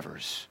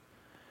endeavors.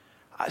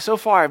 So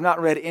far, I've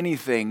not read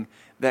anything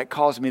that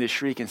caused me to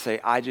shriek and say,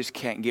 I just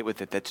can't get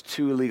with it. That's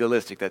too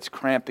legalistic. That's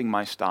cramping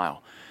my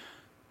style.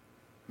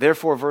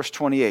 Therefore, verse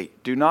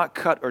 28, do not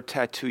cut or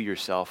tattoo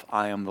yourself.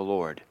 I am the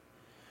Lord.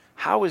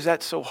 How is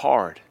that so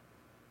hard?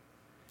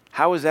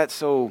 How is that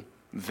so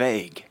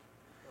vague?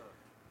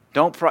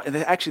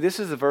 Actually,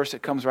 this is the verse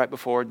that comes right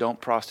before, don't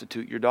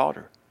prostitute your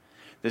daughter.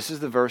 This is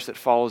the verse that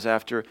follows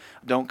after,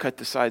 don't cut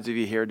the sides of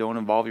your hair, don't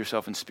involve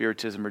yourself in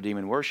spiritism or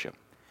demon worship.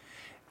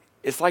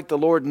 It's like the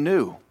Lord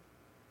knew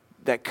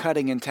that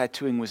cutting and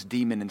tattooing was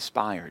demon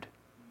inspired.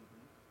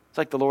 It's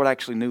like the Lord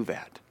actually knew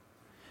that.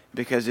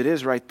 Because it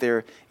is right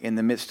there in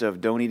the midst of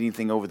don't eat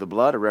anything over the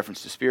blood, a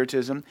reference to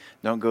spiritism.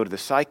 Don't go to the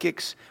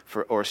psychics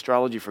or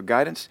astrology for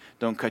guidance.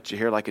 Don't cut your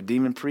hair like a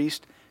demon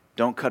priest.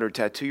 Don't cut or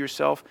tattoo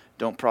yourself.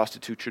 Don't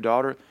prostitute your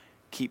daughter.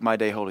 Keep my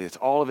day holy. It's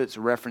all of it's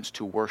reference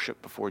to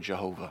worship before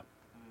Jehovah.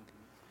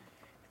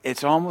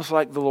 It's almost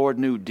like the Lord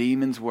knew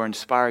demons were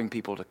inspiring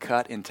people to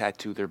cut and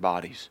tattoo their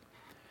bodies.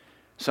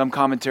 Some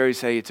commentaries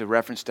say it's a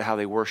reference to how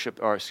they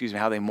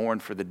how they mourn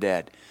for the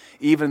dead.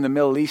 Even in the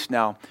Middle East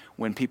now,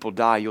 when people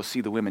die, you'll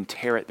see the women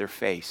tear at their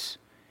face.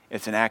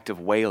 It's an act of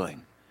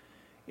wailing.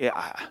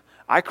 Yeah,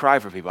 I cry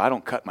for people. I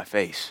don't cut my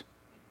face.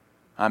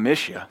 I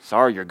miss you.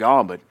 Sorry you're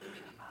gone, but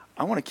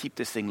I want to keep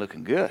this thing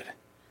looking good.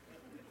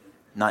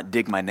 Not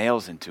dig my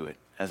nails into it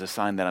as a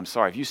sign that I'm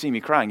sorry. If you see me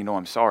crying, you know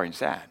I'm sorry and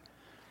sad.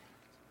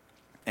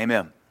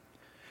 Amen.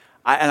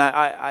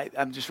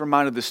 I'm just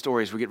reminded of the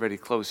story as we get ready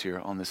to close here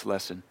on this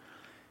lesson.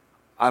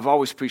 I've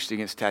always preached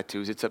against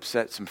tattoos. It's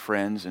upset some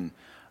friends and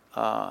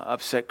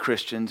upset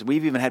Christians.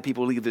 We've even had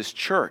people leave this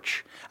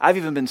church. I've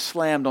even been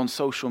slammed on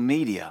social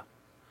media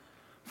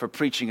for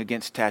preaching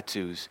against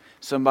tattoos.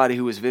 Somebody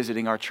who was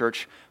visiting our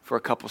church for a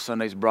couple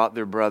Sundays brought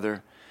their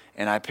brother,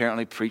 and I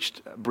apparently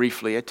preached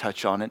briefly a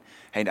touch on it.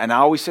 And I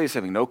always say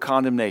something, no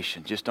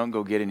condemnation, just don't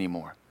go get any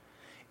more.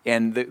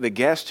 And the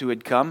guest who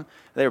had come,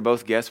 they were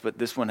both guests, but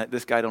this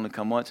guy had only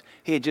come once.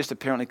 He had just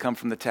apparently come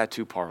from the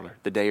tattoo parlor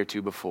the day or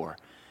two before.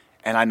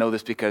 And I know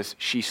this because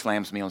she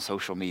slams me on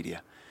social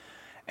media.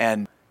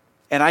 And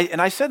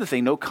I said the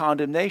thing, no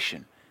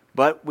condemnation.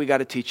 But we got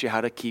to teach you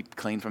how to keep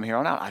clean from here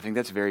on out. I think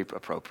that's very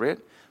appropriate.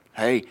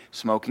 Hey,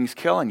 smoking's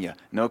killing you.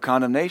 No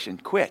condemnation.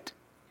 Quit.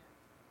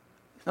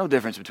 There's no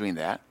difference between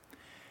that.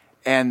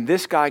 And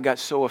this guy got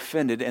so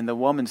offended, and the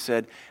woman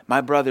said,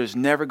 my brother's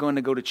never going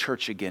to go to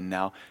church again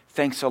now.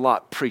 Thanks a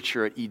lot,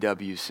 preacher at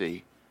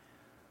EWC.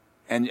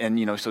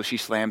 And so she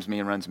slams me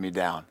and runs me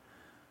down.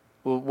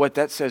 Well, what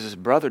that says is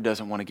brother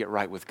doesn't want to get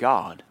right with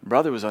God.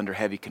 Brother was under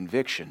heavy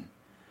conviction.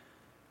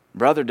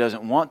 Brother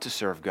doesn't want to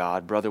serve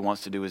God. Brother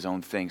wants to do his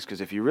own things. Because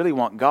if you really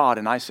want God,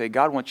 and I say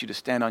God wants you to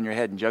stand on your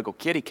head and juggle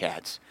kitty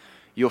cats,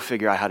 you'll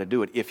figure out how to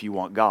do it if you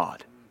want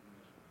God.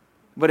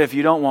 But if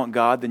you don't want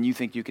God, then you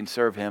think you can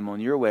serve him on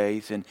your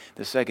ways, and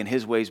the second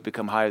his ways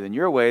become higher than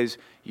your ways,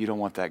 you don't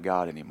want that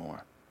God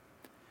anymore.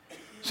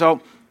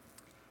 So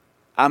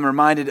I'm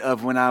reminded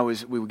of when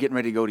we were getting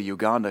ready to go to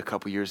Uganda a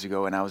couple years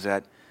ago, and I was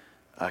at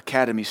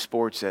Academy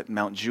Sports at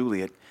Mount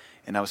Juliet,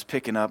 and I was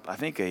picking up, I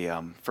think,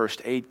 a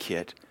first aid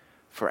kit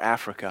for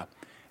Africa.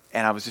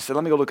 And I was just said,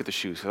 let me go look at the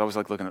shoes, because I always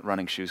like looking at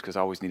running shoes, because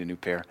I always need a new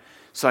pair.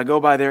 So I go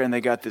by there, and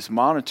they got this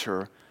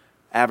monitor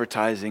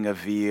advertising a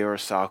Via or a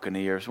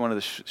Saucony or one of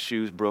the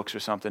shoes, Brooks or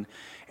something.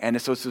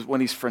 And so it's one of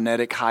these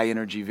frenetic,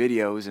 high-energy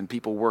videos and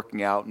people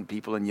working out and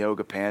people in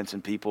yoga pants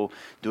and people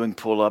doing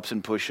pull-ups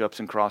and push-ups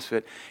and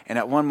CrossFit. And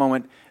at one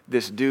moment,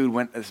 this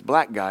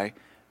black guy,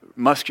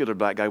 muscular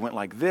black guy, went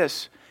like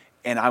this,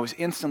 and I was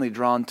instantly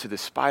drawn to the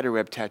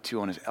spiderweb tattoo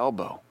on his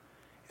elbow.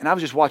 And I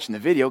was just watching the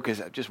video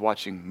because I'm just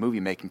watching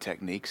movie-making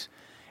techniques.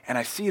 And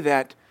I see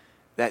that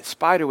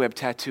spiderweb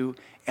tattoo,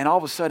 and all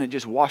of a sudden it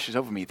just washes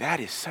over me. That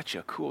is such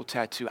a cool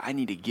tattoo. I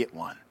need to get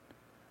one.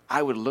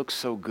 I would look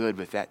so good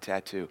with that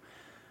tattoo.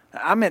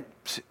 I'm at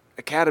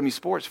Academy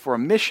Sports for a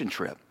mission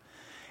trip.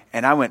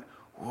 And I went,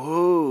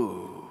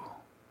 whoa.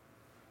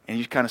 And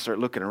you kind of start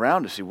looking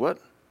around to see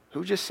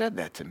who just said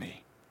that to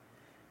me?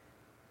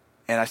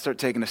 And I start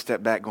taking a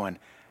step back going,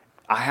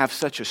 I have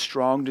such a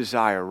strong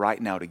desire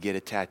right now to get a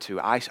tattoo.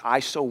 I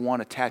so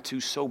want a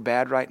tattoo so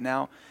bad right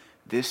now.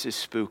 This is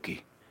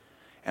spooky.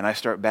 And I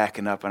start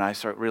backing up and I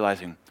start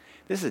realizing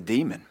this is a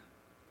demon.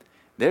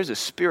 There's a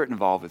spirit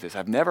involved with this.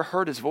 I've never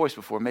heard his voice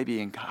before,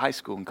 maybe in high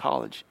school and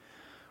college.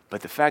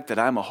 But the fact that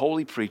I'm a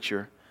holy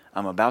preacher,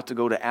 I'm about to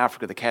go to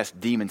Africa to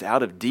cast demons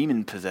out of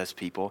demon-possessed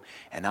people,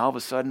 and all of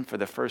a sudden, for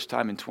the first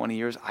time in 20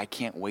 years, I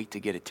can't wait to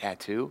get a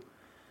tattoo.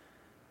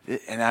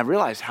 And I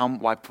realize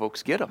why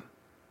folks get them.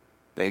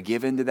 They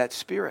give into that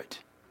spirit.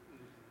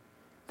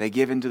 They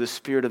give into the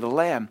spirit of the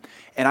Lamb.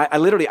 And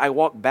I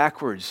walk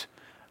backwards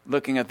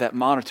looking at that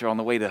monitor on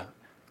the way to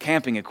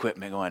camping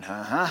equipment going,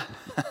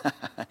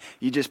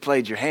 you just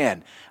played your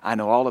hand. I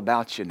know all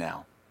about you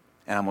now.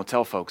 And I'm going to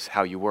tell folks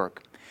how you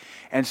work.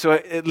 And so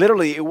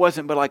it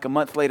wasn't but like a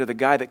month later, the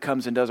guy that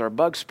comes and does our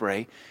bug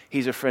spray,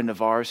 he's a friend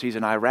of ours. He's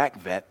an Iraq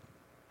vet.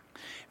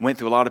 Went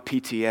through a lot of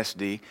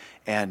PTSD,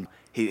 and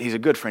he's a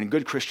good friend, a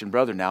good Christian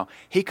brother now.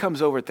 He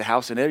comes over at the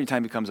house, and every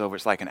time he comes over,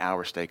 it's like an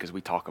hour stay because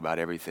we talk about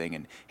everything,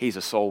 and he's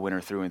a soul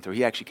winner through and through.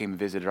 He actually came and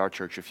visited our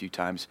church a few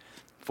times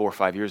 4 or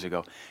 5 years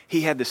ago.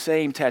 He had the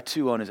same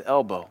tattoo on his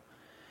elbow.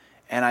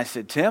 And I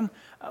said, Tim,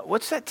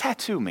 what's that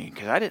tattoo mean?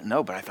 Because I didn't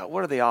know, but I thought,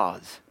 what are the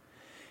odds?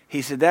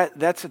 He said,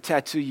 that's a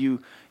tattoo you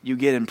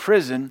get in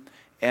prison,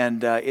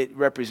 and it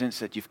represents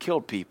that you've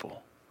killed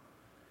people.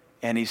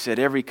 And he said,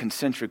 every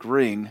concentric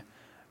ring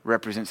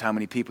represents how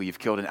many people you've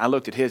killed. And I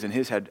looked at his, and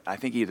his had, I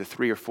think, either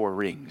 3 or 4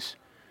 rings,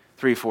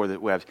 3 or 4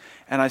 that webs.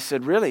 And I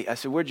said, really? I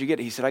said, where'd you get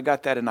it? He said, I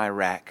got that in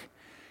Iraq.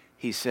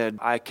 He said,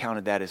 I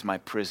counted that as my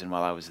prison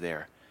while I was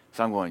there.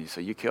 So I'm going,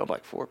 so you killed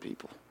like 4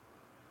 people.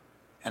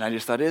 And I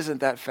just thought, isn't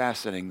that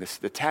fascinating?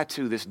 The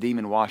tattoo this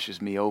demon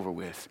washes me over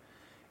with,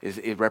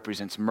 it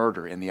represents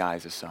murder in the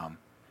eyes of some.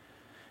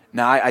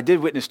 Now, I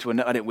didn't witness to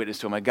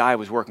him. A guy I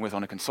was working with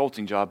on a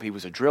consulting job. He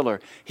was a driller.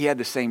 He had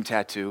the same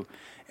tattoo,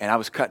 and I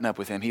was cutting up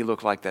with him. He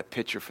looked like that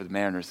pitcher for the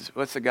Mariners.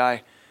 What's the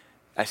guy?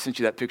 I sent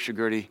you that picture,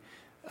 Gertie.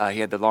 He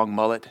had the long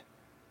mullet.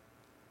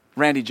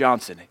 Randy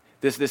Johnson.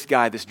 This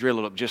guy, this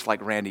driller, looked just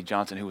like Randy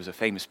Johnson, who was a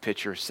famous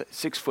pitcher.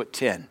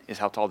 6'10" is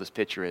how tall this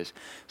pitcher is.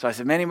 So I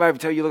said, man, anybody ever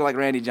tell you look like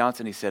Randy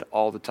Johnson? He said,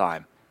 all the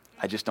time.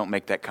 I just don't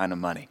make that kind of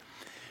money.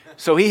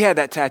 So he had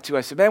that tattoo.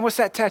 I said, man, what's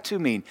that tattoo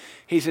mean?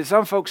 He said,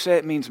 some folks say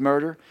it means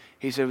murder.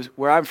 He said,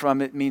 where I'm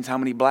from, it means how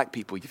many black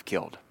people you've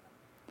killed.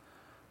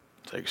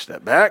 Take a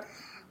step back.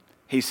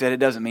 He said, it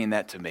doesn't mean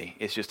that to me.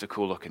 It's just a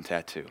cool-looking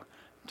tattoo.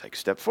 Take a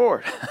step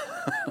forward.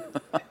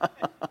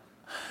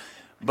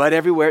 But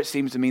everywhere it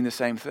seems to mean the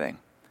same thing.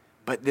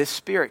 But this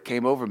spirit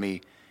came over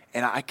me,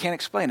 and I can't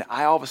explain it.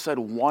 I all of a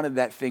sudden wanted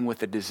that thing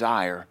with a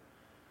desire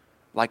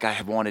like I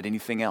have wanted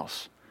anything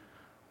else.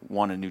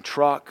 Want a new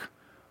truck,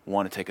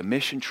 want to take a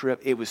mission trip.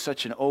 It was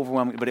such an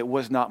overwhelming, but it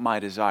was not my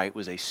desire. It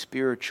was a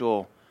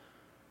spiritual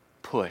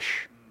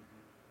push.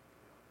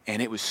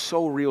 And it was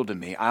so real to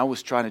me. I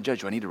was trying to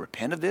judge, do I need to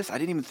repent of this? I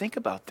didn't even think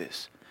about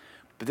this.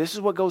 But this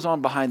is what goes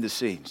on behind the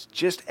scenes.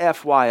 Just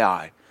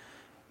FYI.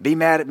 Be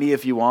mad at me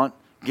if you want.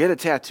 Get a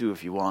tattoo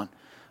if you want.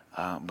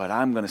 But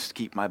I'm going to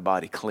keep my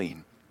body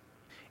clean.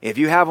 If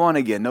you have one,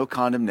 again, no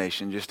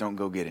condemnation. Just don't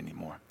go get any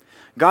more.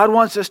 God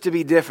wants us to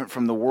be different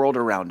from the world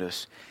around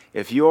us.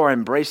 If you are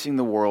embracing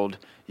the world,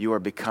 you are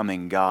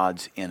becoming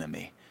God's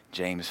enemy.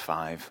 James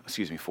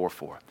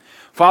 4:4.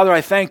 Father,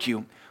 I thank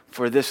you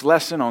for this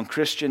lesson on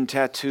Christian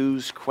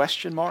tattoos, ?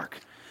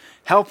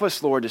 Help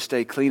us, Lord, to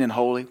stay clean and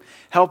holy.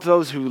 Help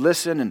those who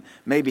listen and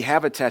maybe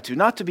have a tattoo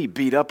not to be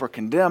beat up or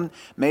condemned.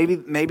 Maybe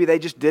they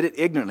just did it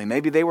ignorantly.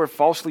 Maybe they were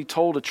falsely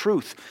told a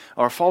truth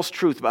or a false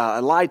truth,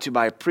 lied to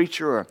by a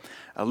preacher or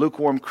a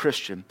lukewarm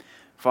Christian.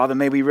 Father,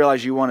 may we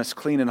realize you want us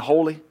clean and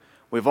holy.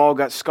 We've all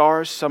got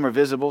scars. Some are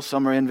visible,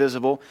 some are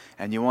invisible,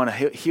 and you want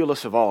to heal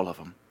us of all of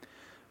them.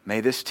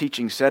 May this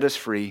teaching set us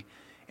free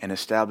and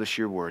establish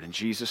your word. In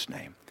Jesus'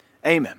 name, amen.